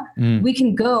genre, we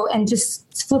can go and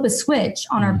just flip a switch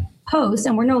on our post,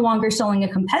 and we're no longer selling a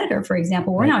competitor, for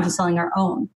example. We're now just selling our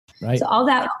own. Right. So all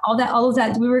of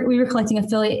that, we were collecting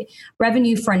affiliate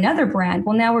revenue for another brand.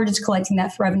 Well, now we're just collecting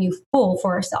that revenue full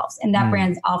for ourselves, and that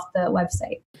brand's off the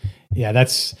website. Yeah,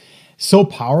 that's so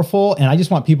powerful. And I just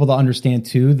want people to understand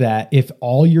too, that if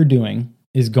all you're doing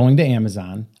is going to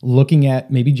Amazon, looking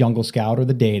at maybe Jungle Scout or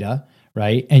the data,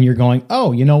 right? And you're going,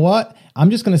 oh, you know what?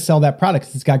 I'm just going to sell that product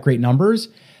because it's got great numbers.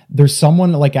 There's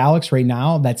someone like Alex right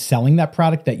now that's selling that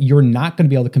product that you're not going to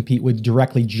be able to compete with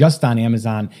directly just on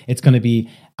Amazon. It's going to be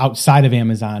outside of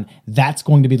Amazon. That's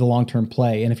going to be the long-term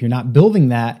play. And if you're not building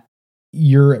that,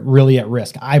 you're really at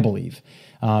risk, I believe,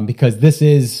 because this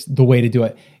is the way to do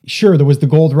it. Sure, there was the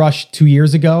gold rush 2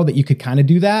 years ago that you could kind of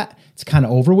do that. It's kind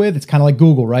of over with. It's kind of like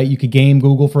Google, right? You could game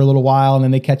Google for a little while and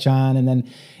then they catch on and then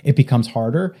it becomes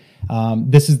harder.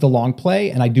 This is the long play.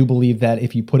 And I do believe that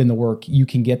if you put in the work, you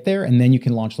can get there and then you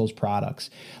can launch those products.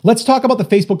 Let's talk about the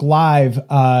Facebook Live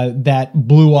that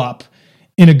blew up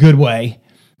in a good way.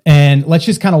 And let's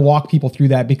just kind of walk people through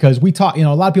that, because we talk, a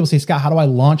lot of people say, Scott, how do I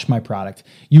launch my product?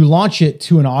 You launch it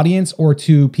to an audience or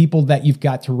to people that you've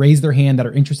got to raise their hand that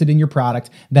are interested in your product,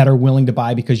 that are willing to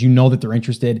buy because you know that they're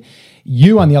interested.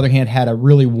 You, on the other hand, had a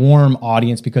really warm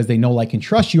audience because they know, like, and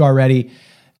trust you already.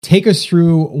 Take us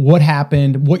through what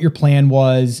happened, what your plan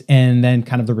was, and then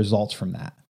kind of the results from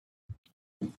that.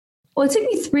 Well, it took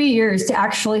me 3 years to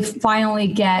actually finally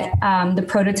get the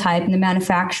prototype and the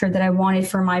manufacturer that I wanted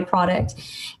for my product.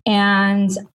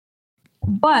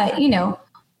 But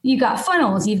you got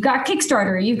funnels, you've got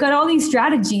Kickstarter, you've got all these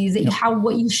strategies that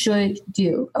what you should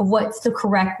do, of what's the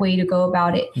correct way to go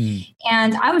about it.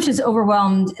 And I was just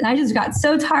overwhelmed, and I just got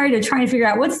so tired of trying to figure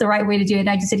out what's the right way to do it. And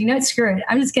I just said, you know what, screw it.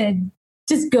 I'm just going to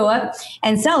just go up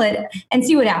and sell it and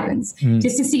see what happens,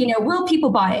 just to see, will people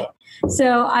buy it?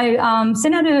 So I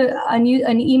sent out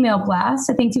an email blast.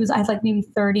 I think I had like maybe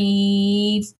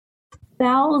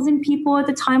 30,000 people at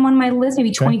the time on my list,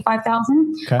 maybe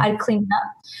 25,000. Okay. I'd cleaned it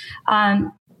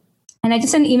up. And I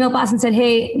just sent an email blast and said,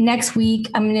 hey, next week,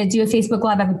 I'm going to do a Facebook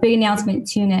Live. I have a big announcement.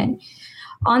 Tune in.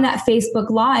 On that Facebook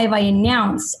Live, I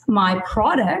announced my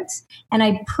product, and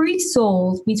I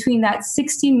pre-sold between that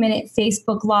 60-minute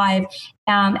Facebook Live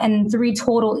and 3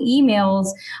 total emails.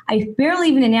 I barely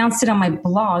even announced it on my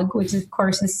blog, which of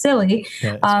course is silly.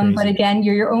 But again,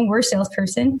 you're your own worst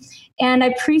salesperson. And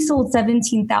I pre-sold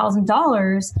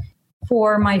 $17,000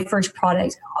 for my first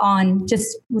product on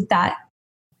just with that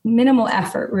minimal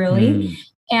effort, really.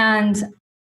 And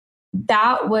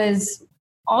that was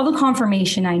all the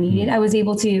confirmation I needed. I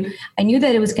knew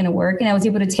that it was going to work, and I was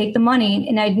able to take the money,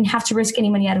 and I didn't have to risk any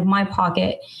money out of my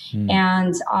pocket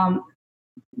and,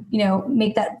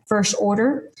 make that first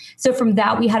order. So from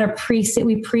that, we had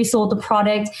we pre-sold the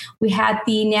product. We had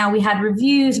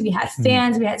reviews, we had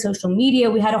fans, we had social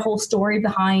media, we had a whole story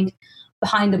behind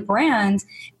the brand.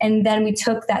 And then we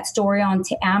took that story on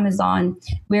to Amazon,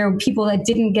 where people that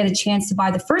didn't get a chance to buy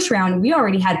the first round, we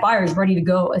already had buyers ready to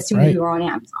go as soon as we were on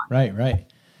Amazon. Right.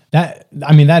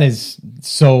 That is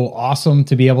so awesome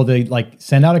to be able to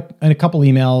send out a couple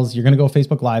emails. You're going to go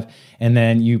Facebook Live, and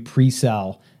then you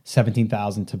pre-sell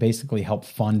 17,000 to basically help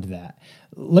fund that.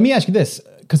 Let me ask you this,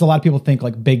 because a lot of people think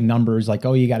big numbers,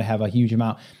 you got to have a huge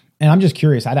amount. And I'm just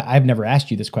curious, I've never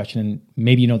asked you this question, and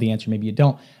maybe you know the answer, maybe you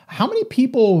don't. How many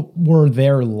people were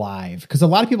there live? Because a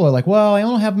lot of people are like, well, I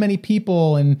don't have many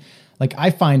people. And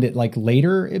I find it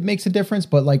later, it makes a difference.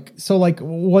 But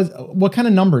what kind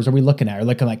of numbers are we looking at? Are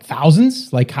like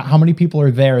thousands? How many people are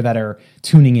there that are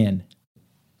tuning in?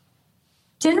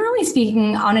 Generally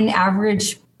speaking, on an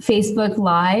average Facebook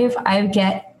Live, I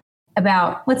get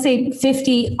about, let's say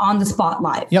 50 on the spot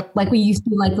live. Yep. We used to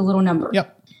the little number.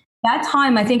 Yep. That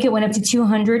time, I think it went up to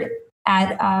 200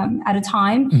 at a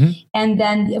time. And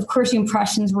then, of course, the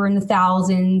impressions were in the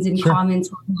thousands and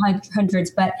comments were in hundreds.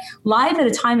 But live at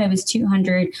a time, it was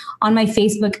 200. On my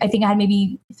Facebook, I think I had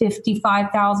maybe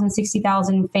 55,000,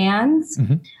 60,000 fans.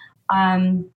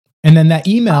 And then that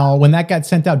email, when that got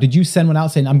sent out, did you send one out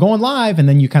saying, I'm going live? And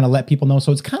then you kind of let people know.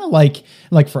 So it's kind of like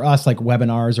for us,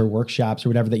 webinars or workshops or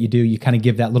whatever that you do, you kind of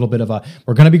give that little bit of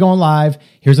we're going to be going live.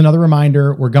 Here's another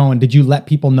reminder. We're going. Did you let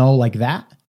people know like that?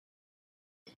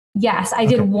 Yes, I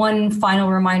did one final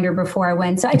reminder before I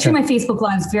went. So I treat my Facebook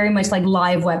Lives very much like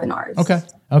live webinars.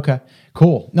 Okay,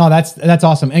 cool. No, that's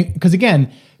awesome. And because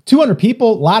again, 200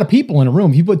 people, a lot of people in a room.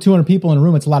 If you put 200 people in a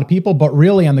room, it's a lot of people. But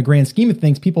really, on the grand scheme of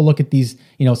things, people look at these,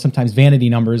 sometimes vanity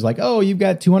numbers oh, you've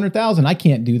got 200,000. I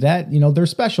can't do that. They're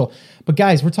special. But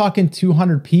guys, we're talking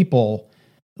 200 people.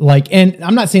 And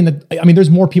I'm not saying that,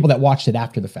 there's more people that watched it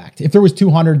after the fact. If there was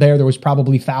 200 there was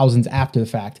probably thousands after the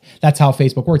fact. That's how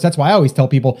Facebook works. That's why I always tell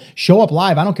people, show up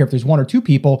live. I don't care if there's 1 or 2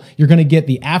 people, you're going to get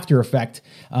the after effect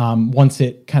once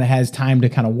it kind of has time to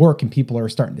kind of work and people are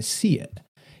starting to see it.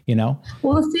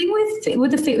 Well, the thing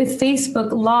with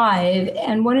Facebook Live,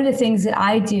 and one of the things that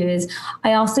I do is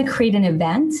I also create an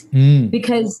event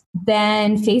because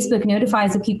then Facebook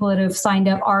notifies the people that have signed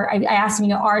up. I ask them,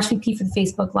 RSVP for the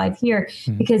Facebook Live here,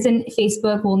 because then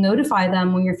Facebook will notify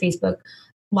them when your Facebook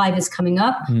Live is coming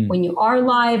up, when you are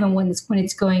live, and when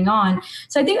it's going on.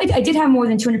 So I think I did have more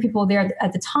than 200 people there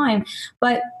at the time,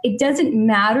 but it doesn't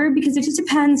matter because it just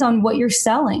depends on what you're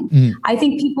selling. I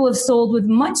think people have sold with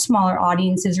much smaller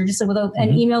audiences, or just with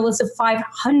an email list of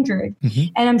 500.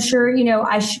 And I'm sure,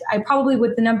 I probably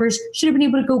with the numbers should have been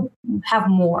able to go have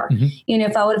more,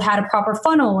 if I would have had a proper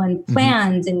funnel and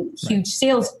plans and huge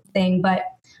sales thing, but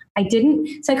I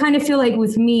didn't. So I kind of feel like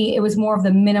with me, it was more of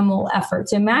the minimal effort.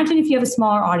 So imagine if you have a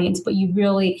smaller audience, but you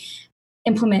really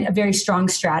implement a very strong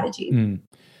strategy.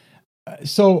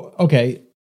 So, okay,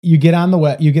 you get on the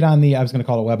I was going to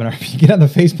call it a webinar. You get on the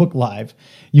Facebook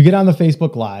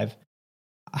Live.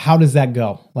 How does that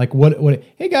go? What,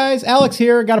 hey guys, Alex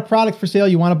here, got a product for sale.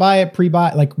 You want to buy it,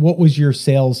 pre-buy? What was your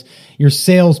sales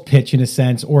pitch in a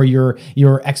sense, or your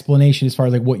explanation as far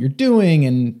as what you're doing,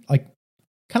 and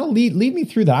kind of lead me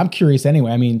through that. I'm curious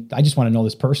anyway. I just want to know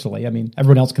this personally.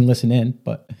 Everyone else can listen in,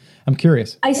 but I'm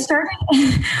curious. I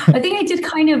think I did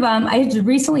kind of, I had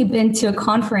recently been to a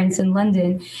conference in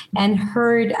London and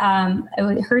heard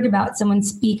about someone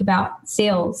speak about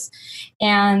sales.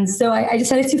 And so I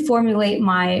decided to formulate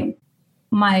my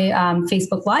my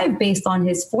Facebook Live based on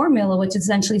his formula, which is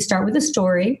essentially start with a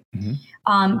story,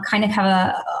 kind of have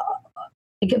a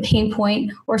pain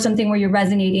point or something where you're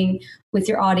resonating with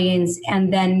your audience,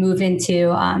 and then move into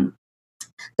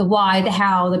the why, the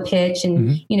how, the pitch,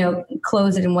 and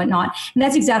close it and whatnot. And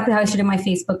that's exactly how I started my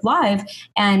Facebook Live.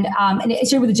 And it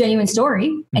started with a genuine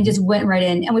story and just went right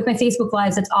in. And with my Facebook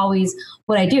Lives, that's always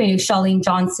what I do. I use Charlene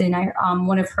Johnson. I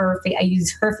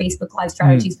use her Facebook Live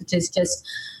strategies, which is just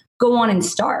go on and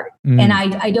start. And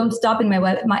I don't stop in my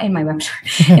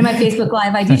Facebook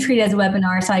Live. I do treat it as a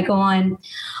webinar. So I go on.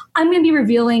 I'm going to be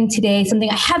revealing today something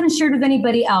I haven't shared with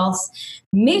anybody else.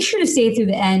 Make sure to stay through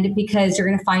the end because you're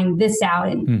going to find this out.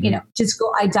 And,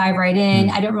 I dive right in.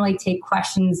 I don't really take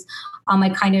questions.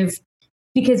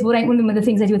 Because one of the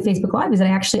things I do with Facebook Live is that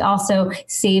I actually also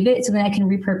save it so that I can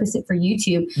repurpose it for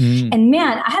YouTube. And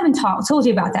man, I haven't told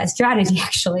you about that strategy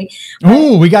actually.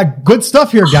 Oh, we got good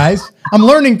stuff here, guys. I'm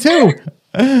learning too.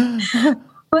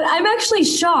 But I'm actually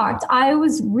shocked. I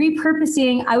was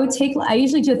repurposing. I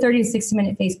usually do a 30 to 60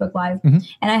 minute Facebook Live. And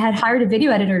I had hired a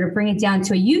video editor to bring it down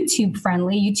to a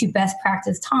YouTube best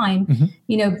practice time,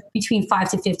 between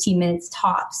 5 to 15 minutes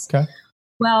tops. Okay.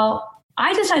 Well,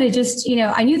 I decided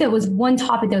I knew that was one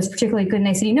topic that was particularly good. And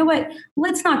I said, you know what?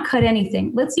 Let's not cut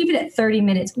anything. Let's leave it at 30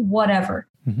 minutes, whatever.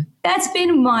 That's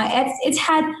been it's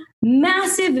had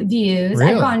massive views.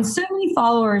 Really? I've gotten so many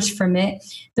followers from it.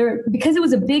 Because it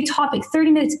was a big topic,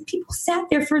 30 minutes, people sat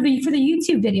there for the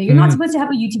YouTube video. You're not supposed to have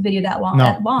a YouTube video that long.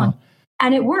 No.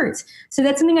 And it worked. So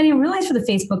that's something I didn't realize for the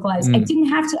Facebook Lives. I didn't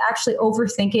have to actually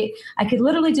overthink it. I could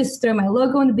literally just throw my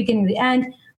logo in the beginning and the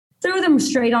end, throw them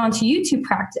straight onto YouTube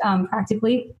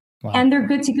practically, and they're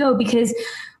good to go because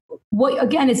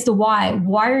it's the why.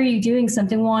 Why are you doing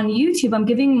something? Well, on YouTube, I'm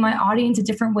giving my audience a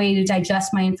different way to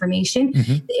digest my information.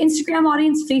 The Instagram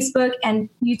audience, Facebook, and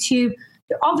YouTube,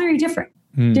 they're all very different.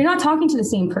 They're not talking to the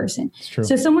same person.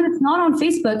 So someone that's not on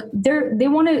Facebook, maybe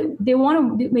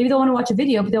they'll want to watch a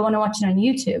video, but they want to watch it on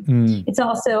YouTube. It's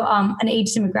also an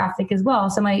age demographic as well.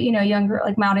 So my, younger,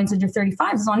 like my audience under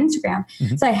 35 is on Instagram.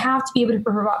 So I have to be able to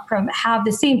have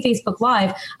the same Facebook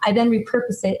Live. I then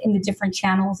repurpose it in the different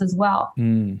channels as well.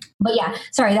 But yeah,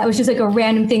 sorry, that was just like a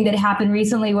random thing that happened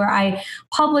recently where I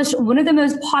published one of the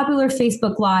most popular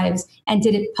Facebook Lives and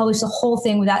publish the whole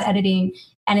thing without editing.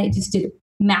 And it just did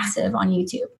massive on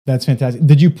YouTube. That's fantastic.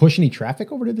 Did you push any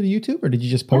traffic over to the YouTube or did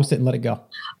you just post it and let it go?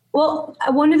 Well,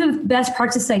 one of the best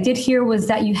practices I did here was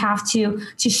that you have to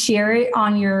share it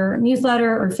on your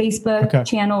newsletter or Facebook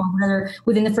channel or whatever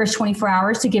within the first 24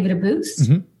 hours to give it a boost.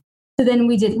 So then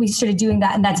we started doing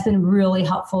that, and that's been really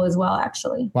helpful as well,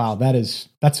 actually. Wow, that's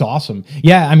awesome.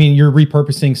 Yeah, I mean, you're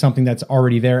repurposing something that's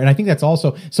already there. And I think that's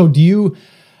also, so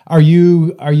are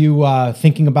you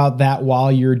thinking about that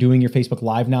while you're doing your Facebook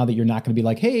Live now, that you're not going to be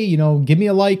like, hey, give me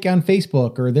a like on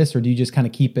Facebook or this, or do you just kind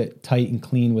of keep it tight and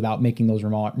clean without making those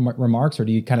remarks, or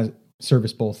do you kind of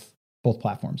service both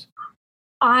platforms?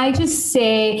 I just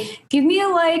say, give me a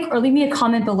like or leave me a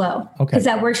comment below. Okay. Because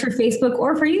that works for Facebook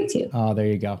or for YouTube. Oh, there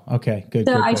you go. Okay, good.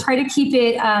 So good, I try to keep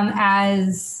it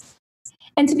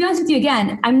and to be honest with you,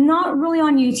 again, I'm not really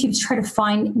on YouTube to try to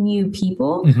find new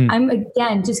people. I'm,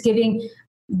 again, just giving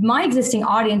my existing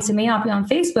audience who may not be on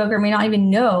Facebook or may not even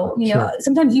know,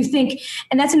 sometimes you think,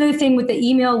 and that's another thing with the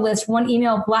email list, one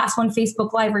email blast, one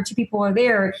Facebook Live, or two people are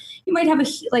there. You might have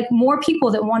more people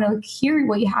that want to hear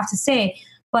what you have to say,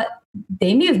 but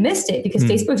they may have missed it because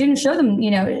Facebook didn't show them,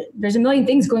 there's a million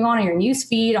things going on in your news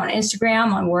feed, on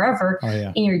Instagram, on wherever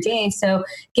in your day. So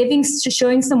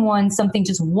showing someone something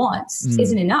just once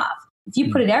isn't enough. If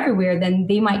you put it everywhere, then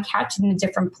they might catch it in a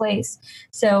different place.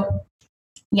 So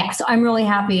yeah, so I'm really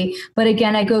happy. But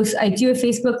again, I do a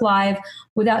Facebook Live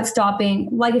without stopping,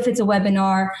 like if it's a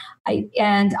webinar,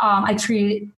 I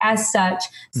treat it as such.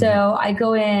 So I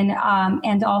go in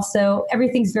and also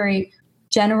everything's very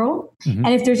general. And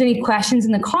if there's any questions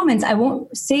in the comments, I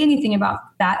won't say anything about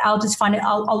that. I'll just find it.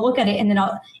 I'll look at it and then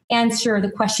I'll answer the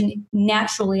question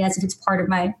naturally as if it's part of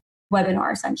my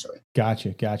webinar, essentially.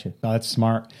 Gotcha. No, that's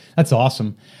smart. That's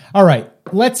awesome. All right,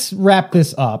 let's wrap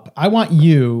this up. I want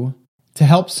you to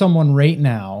help someone right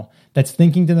now that's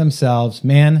thinking to themselves,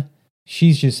 man,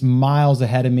 she's just miles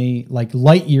ahead of me, like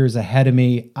light years ahead of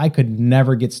me. I could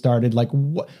never get started. Like,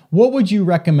 what would you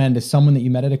recommend to someone that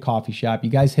you met at a coffee shop? You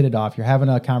guys hit it off. You're having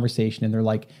a conversation and they're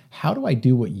like, how do I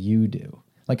do what you do?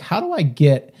 Like, how do I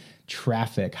get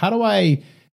traffic? How do I,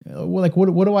 what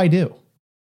do I do?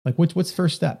 Like, what's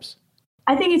first steps?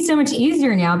 I think it's so much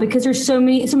easier now because there's so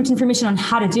much information on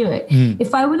how to do it.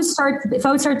 If I would start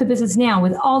the business now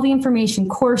with all the information,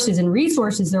 courses and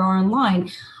resources there are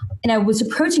online, and I was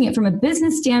approaching it from a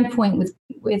business standpoint with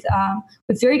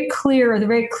very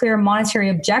clear monetary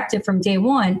objective from day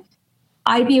one,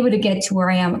 I'd be able to get to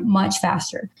where I am much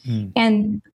faster.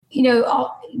 And,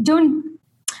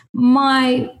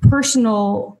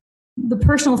 the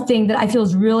personal thing that I feel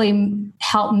has really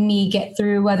helped me get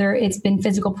through, whether it's been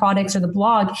physical products or the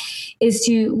blog, is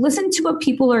to listen to what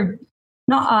people are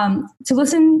not, to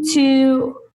listen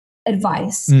to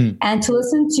advice and to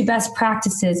listen to best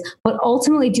practices, but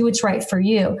ultimately do what's right for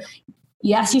you.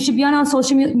 Yes, you should be on all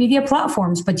social media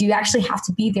platforms, but do you actually have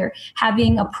to be there?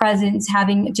 Having a presence,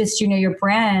 having just, your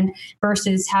brand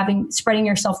versus spreading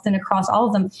yourself thin across all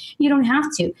of them. You don't have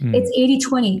to. It's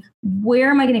 80-20. Where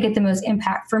am I going to get the most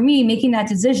impact? For me, making that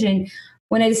decision,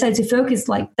 when I decided to focus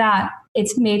like that,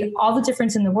 it's made all the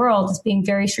difference in the world. It's being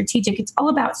very strategic. It's all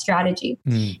about strategy.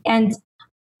 And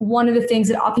one of the things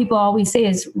that people always say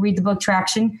is read the book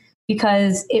Traction,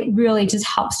 because it really just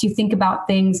helps you think about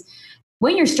things.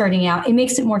 When you're starting out, it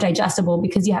makes it more digestible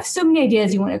because you have so many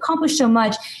ideas, you want to accomplish so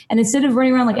much. And instead of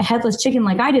running around like a headless chicken,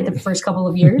 like I did the first couple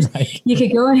of years, right. you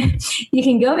can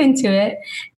go into it,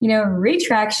 read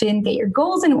Traction, get your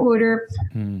goals in order,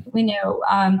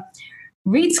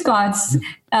 read Scott's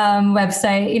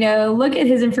website, look at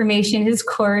his information, his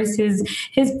course, his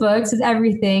books, his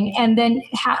everything, and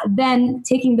then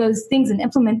taking those things and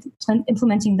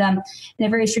implementing them in a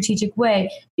very strategic way.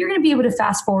 You're going to be able to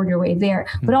fast forward your way there.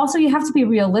 But also you have to be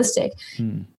realistic.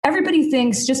 Everybody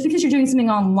thinks just because you're doing something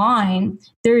online,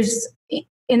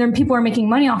 and people are making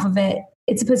money off of it,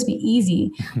 it's supposed to be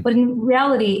easy. But in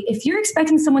reality, if you're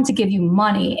expecting someone to give you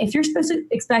money, if you're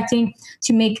expecting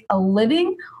to make a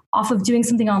living off of doing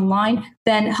something online,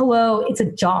 then it's a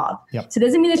job. Yep. So it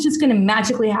doesn't mean it's just going to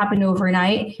magically happen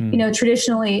overnight.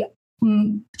 Traditionally,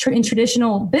 in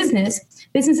traditional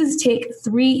businesses take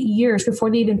 3 years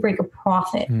before they even break a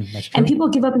profit. And people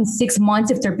give up in 6 months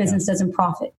if their business doesn't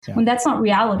profit, when that's not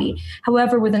reality.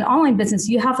 However, with an online business,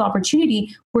 you have the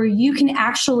opportunity where you can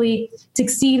actually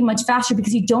succeed much faster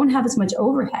because you don't have as much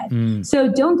overhead. So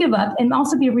don't give up, and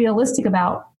also be realistic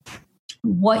about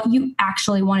what you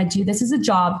actually want to do. This is a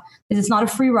job. This is not a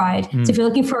free ride. So if you're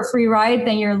looking for a free ride,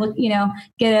 then you're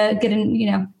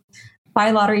buy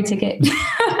a lottery ticket.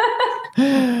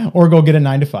 Or go get a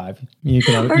 9-to-5. You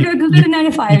can go get a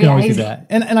 9-to-5. You can always do that.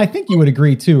 And I think you would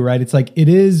agree too, right? It's like, it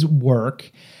is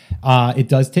work. It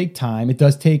does take time. It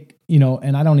does take,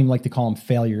 and I don't even like to call them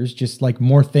failures, just like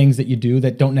more things that you do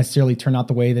that don't necessarily turn out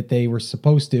the way that they were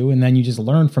supposed to. And then you just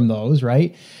learn from those,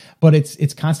 right? But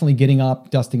it's constantly getting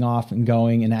up, dusting off, and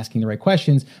going and asking the right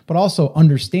questions, but also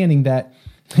understanding that,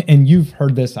 and you've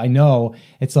heard this, I know,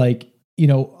 it's like,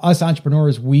 us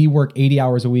entrepreneurs, we work 80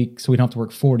 hours a week so we don't have to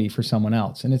work 40 for someone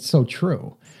else. And it's so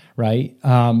true, right?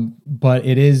 But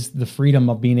it is the freedom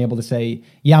of being able to say,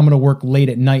 yeah, I'm going to work late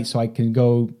at night so I can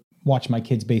go watch my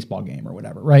kid's baseball game or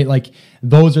whatever, right? Like,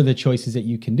 those are the choices that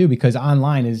you can do, because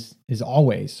online is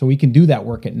always, so we can do that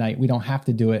work at night. We don't have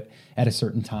to do it at a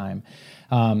certain time.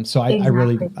 So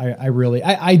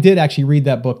I did actually read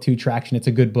that book too, Traction. It's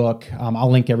a good book. I'll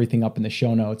link everything up in the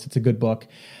show notes. It's a good book.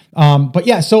 But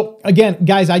yeah, so again,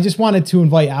 guys, I just wanted to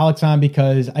invite Alex on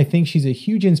because I think she's a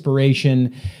huge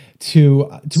inspiration to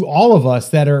all of us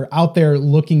that are out there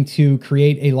looking to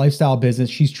create a lifestyle business.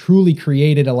 She's truly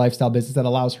created a lifestyle business that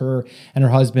allows her and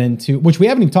her husband to, which we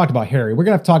haven't even talked about Harry. We're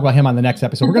going to have to talk about him on the next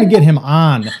episode. We're going to get him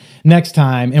on next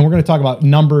time, and we're going to talk about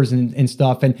numbers and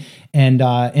stuff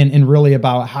and really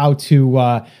about how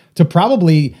to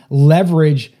probably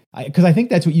leverage, because I think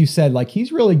that's what you said. Like,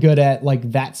 he's really good at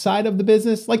like that side of the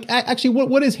business. Like, actually,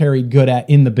 what is Harry good at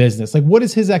in the business? Like, what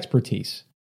is his expertise?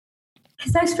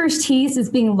 His expertise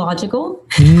is being logical.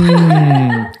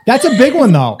 That's a big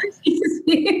one, though. He's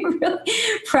being really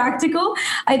practical.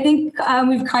 I think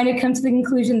we've kind of come to the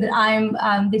conclusion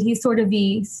that he's sort of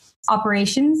the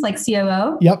operations, like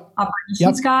COO,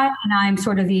 operations guy, and I'm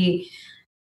sort of the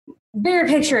bigger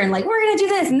picture and like, we're going to do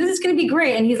this and this is going to be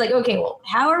great. And he's like, okay, well,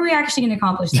 how are we actually going to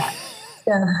accomplish that?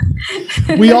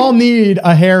 We all need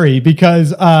a Harry,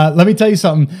 because let me tell you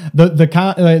something.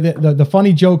 The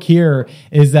funny joke here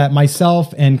is that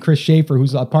myself and Chris Schaefer,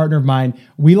 who's a partner of mine,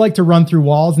 we like to run through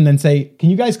walls and then say, can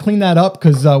you guys clean that up?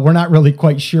 Because we're not really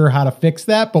quite sure how to fix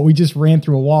that, but we just ran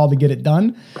through a wall to get it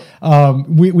done.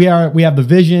 We have the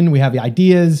vision, we have the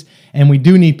ideas, and we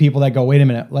do need people that go, wait a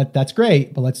minute, that's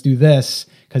great, but let's do this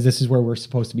because this is where we're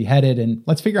supposed to be headed, and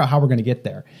let's figure out how we're going to get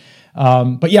there.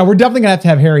 But yeah, we're definitely gonna have to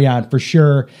have Harry on for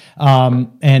sure.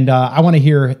 And I want to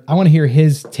hear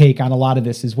his take on a lot of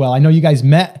this as well. I know you guys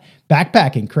met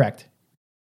backpacking, correct?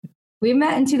 We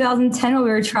met in 2010 when we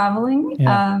were traveling.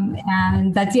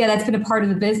 And that's been a part of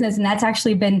the business. And that's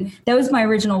actually that was my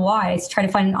original why, is to try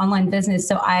to find an online business.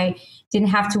 So I didn't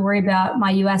have to worry about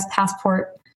my US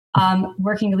passport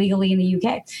working illegally in the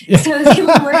UK. So I was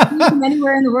able to work from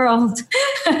anywhere in the world.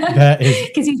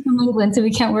 Because he's from England, so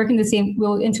we can't work in the same,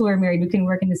 until we're married, we can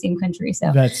work in the same country.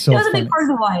 So that's so that was funny. a big part of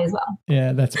the why as well.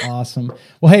 Yeah, that's awesome.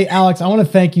 Well, hey, Alex, I want to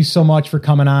thank you so much for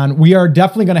coming on. We are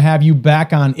definitely going to have you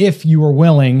back on if you are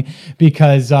willing,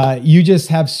 because you just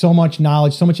have so much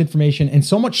knowledge, so much information, and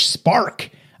so much spark.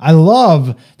 I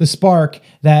love the spark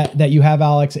that you have,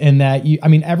 Alex, and that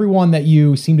everyone that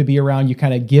you seem to be around, you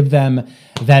kind of give them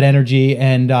that energy.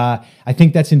 And I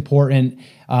think that's important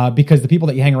because the people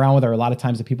that you hang around with are a lot of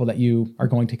times the people that you are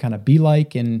going to kind of be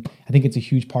like. And I think it's a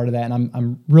huge part of that. And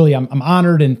I'm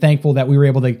honored and thankful that we were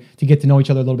able to get to know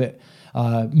each other a little bit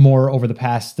more over the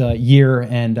past year.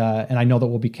 And I know that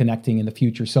we'll be connecting in the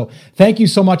future. So thank you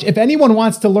so much. If anyone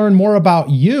wants to learn more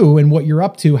about you and what you're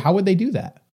up to, how would they do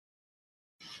that?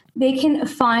 They can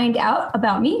find out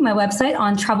about me, my website,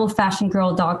 on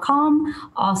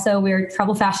travelfashiongirl.com. Also, we're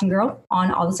Travel Fashion Girl on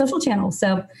all the social channels.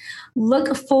 So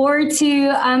look forward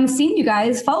to seeing you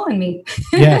guys following me.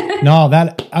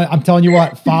 I'm telling you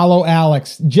what, follow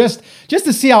Alex just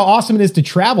to see how awesome it is to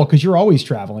travel, because you're always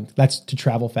traveling. That's to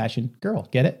Travel Fashion Girl.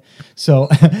 Get it? So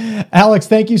Alex,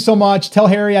 thank you so much. Tell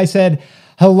Harry I said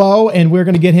hello, and we're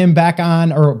going to get him back on.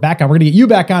 We're going to get you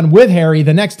back on with Harry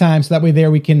the next time, so that way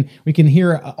we can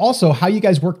hear also how you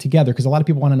guys work together, because a lot of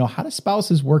people want to know, how do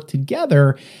spouses work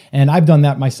together? And I've done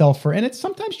that myself and it's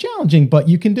sometimes challenging, but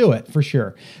you can do it for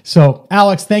sure. So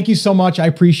Alex, thank you so much. I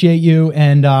appreciate you,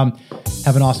 and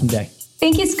have an awesome day.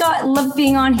 Thank you, Scott. Love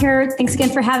being on here. Thanks again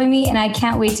for having me, and I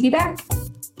can't wait to be back.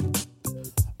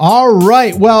 All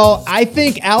right. Well, I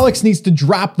think Alex needs to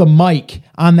drop the mic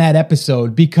on that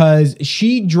episode, because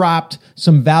she dropped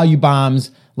some value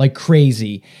bombs like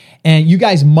crazy. And you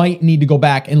guys might need to go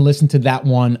back and listen to that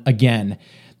one again.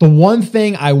 The one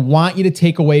thing I want you to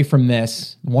take away from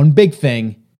this, one big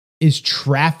thing, is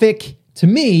traffic to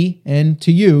me and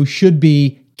to you should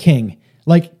be king.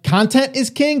 Like, content is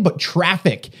king, but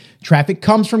traffic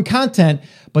comes from content.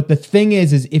 But the thing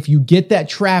is if you get that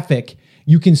traffic,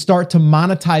 you can start to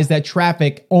monetize that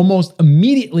traffic almost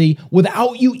immediately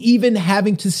without you even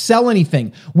having to sell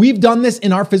anything. We've done this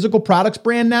in our physical products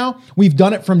brand now. We've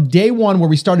done it from day one, where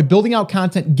we started building out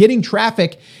content, getting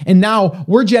traffic, and now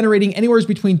we're generating anywhere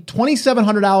between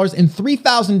 $2,700 and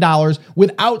 $3,000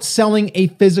 without selling a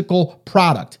physical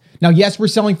product. Now, yes, we're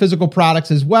selling physical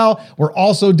products as well. We're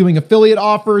also doing affiliate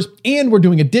offers, and we're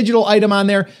doing a digital item on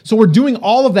there. So we're doing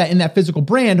all of that in that physical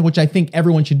brand, which I think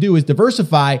everyone should do, is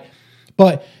diversify.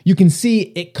 But you can see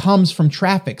it comes from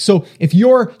traffic. So if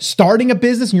you're starting a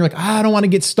business and you're like, I don't want to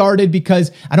get started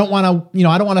because I don't want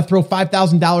to throw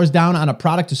 $5,000 down on a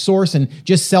product to source and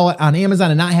just sell it on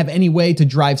Amazon and not have any way to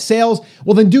drive sales,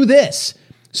 well, then do this.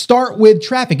 Start with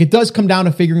traffic. It does come down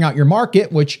to figuring out your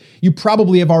market, which you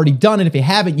probably have already done. And if you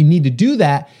haven't, you need to do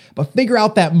that. But figure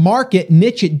out that market,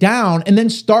 niche it down, and then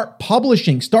start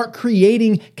publishing, start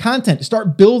creating content,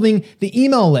 start building the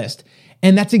email list.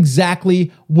 And that's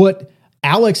exactly what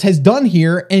Alex has done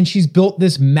here, and she's built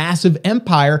this massive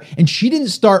empire, and she didn't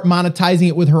start monetizing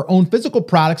it with her own physical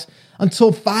products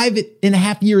until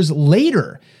 5.5 years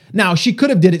later. Now, she could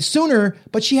have did it sooner,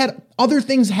 but she had other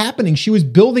things happening. She was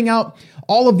building out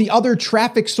all of the other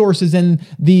traffic sources and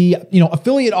the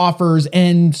affiliate offers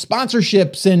and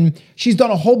sponsorships, and she's done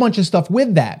a whole bunch of stuff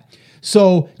with that.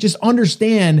 So just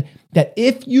understand that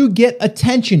if you get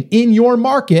attention in your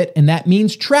market, and that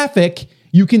means traffic,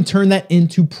 you can turn that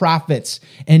into profits.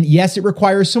 And yes, it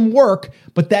requires some work,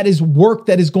 but that is work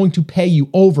that is going to pay you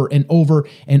over and over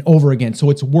and over again. So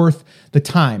it's worth the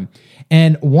time.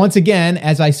 And once again,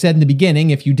 as I said in the beginning,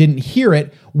 if you didn't hear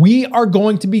it, we are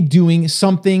going to be doing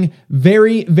something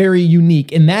very, very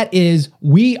unique. And that is,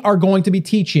 we are going to be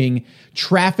teaching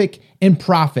traffic and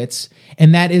profits.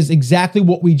 And that is exactly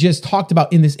what we just talked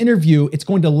about in this interview. It's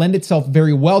going to lend itself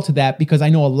very well to that, because I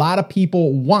know a lot of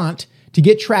people want to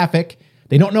get traffic.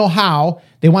 They don't know how.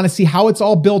 They want to see how it's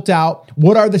all built out.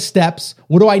 What are the steps?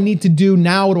 What do I need to do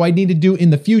now? What do I need to do in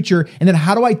the future? And then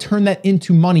how do I turn that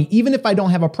into money, even if I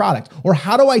don't have a product? Or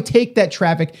how do I take that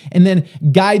traffic and then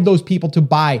guide those people to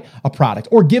buy a product,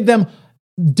 or give them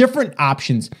different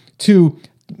options to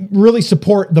really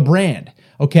support the brand?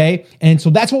 Okay. And so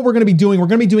that's what we're going to be doing. We're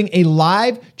going to be doing a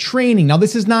live training. Now,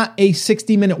 this is not a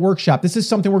 60-minute workshop. This is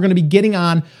something we're going to be getting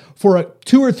on for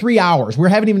 2 or 3 hours. We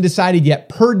haven't even decided yet,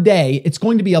 per day. It's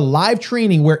going to be a live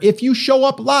training where if you show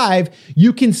up live,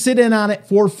 you can sit in on it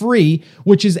for free,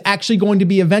 which is actually going to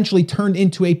be eventually turned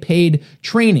into a paid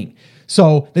training.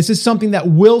 So this is something that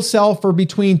will sell for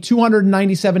between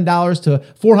 $297 to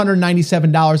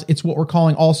 $497. It's what we're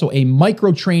calling also a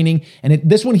micro training. And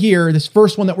this one here, this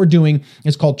first one that we're doing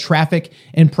is called Traffic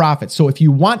and Profit. So if you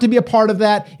want to be a part of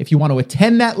that, if you want to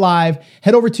attend that live,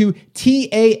 head over to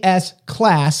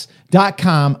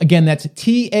tasclass.com. Again, that's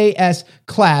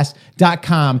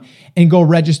tasclass.com and go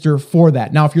register for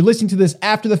that. Now, if you're listening to this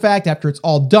after the fact, after it's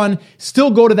all done,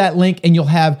 still go to that link and you'll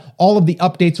have all of the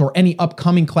updates or any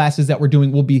upcoming classes that we're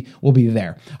doing will be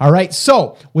there. All right.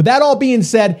 So with that all being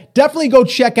said, definitely go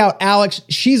check out Alex.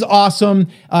 She's awesome.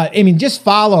 Just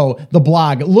follow the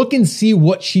blog, look and see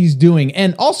what she's doing.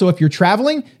 And also if you're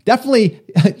traveling, definitely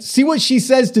see what she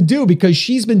says to do because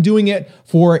she's been doing it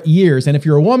for years. And if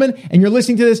you're a woman and you're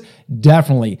listening to this,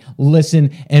 definitely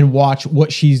listen and watch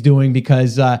what she's doing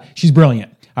because she's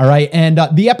brilliant. All right. And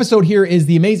the episode here is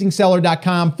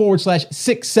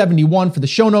theamazingseller.com/671 for the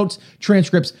show notes,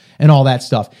 transcripts, and all that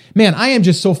stuff. Man, I am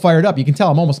just so fired up. You can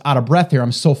tell I'm almost out of breath here.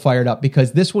 I'm so fired up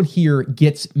because this one here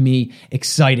gets me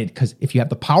excited because if you have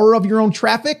the power of your own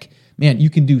traffic, man, you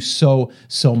can do so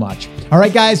much. All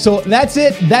right, guys. So that's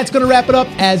it. That's going to wrap it up.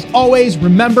 As always,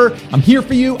 remember, I'm here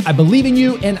for you. I believe in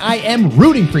you and I am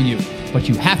rooting for you. But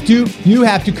you have to,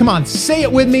 come on, say it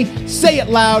with me, say it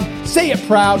loud, say it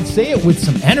proud, say it with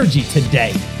some energy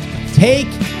today. Take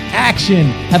action.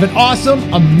 Have an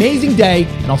awesome, amazing day,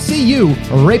 and I'll see you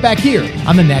right back here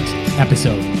on the next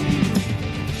episode.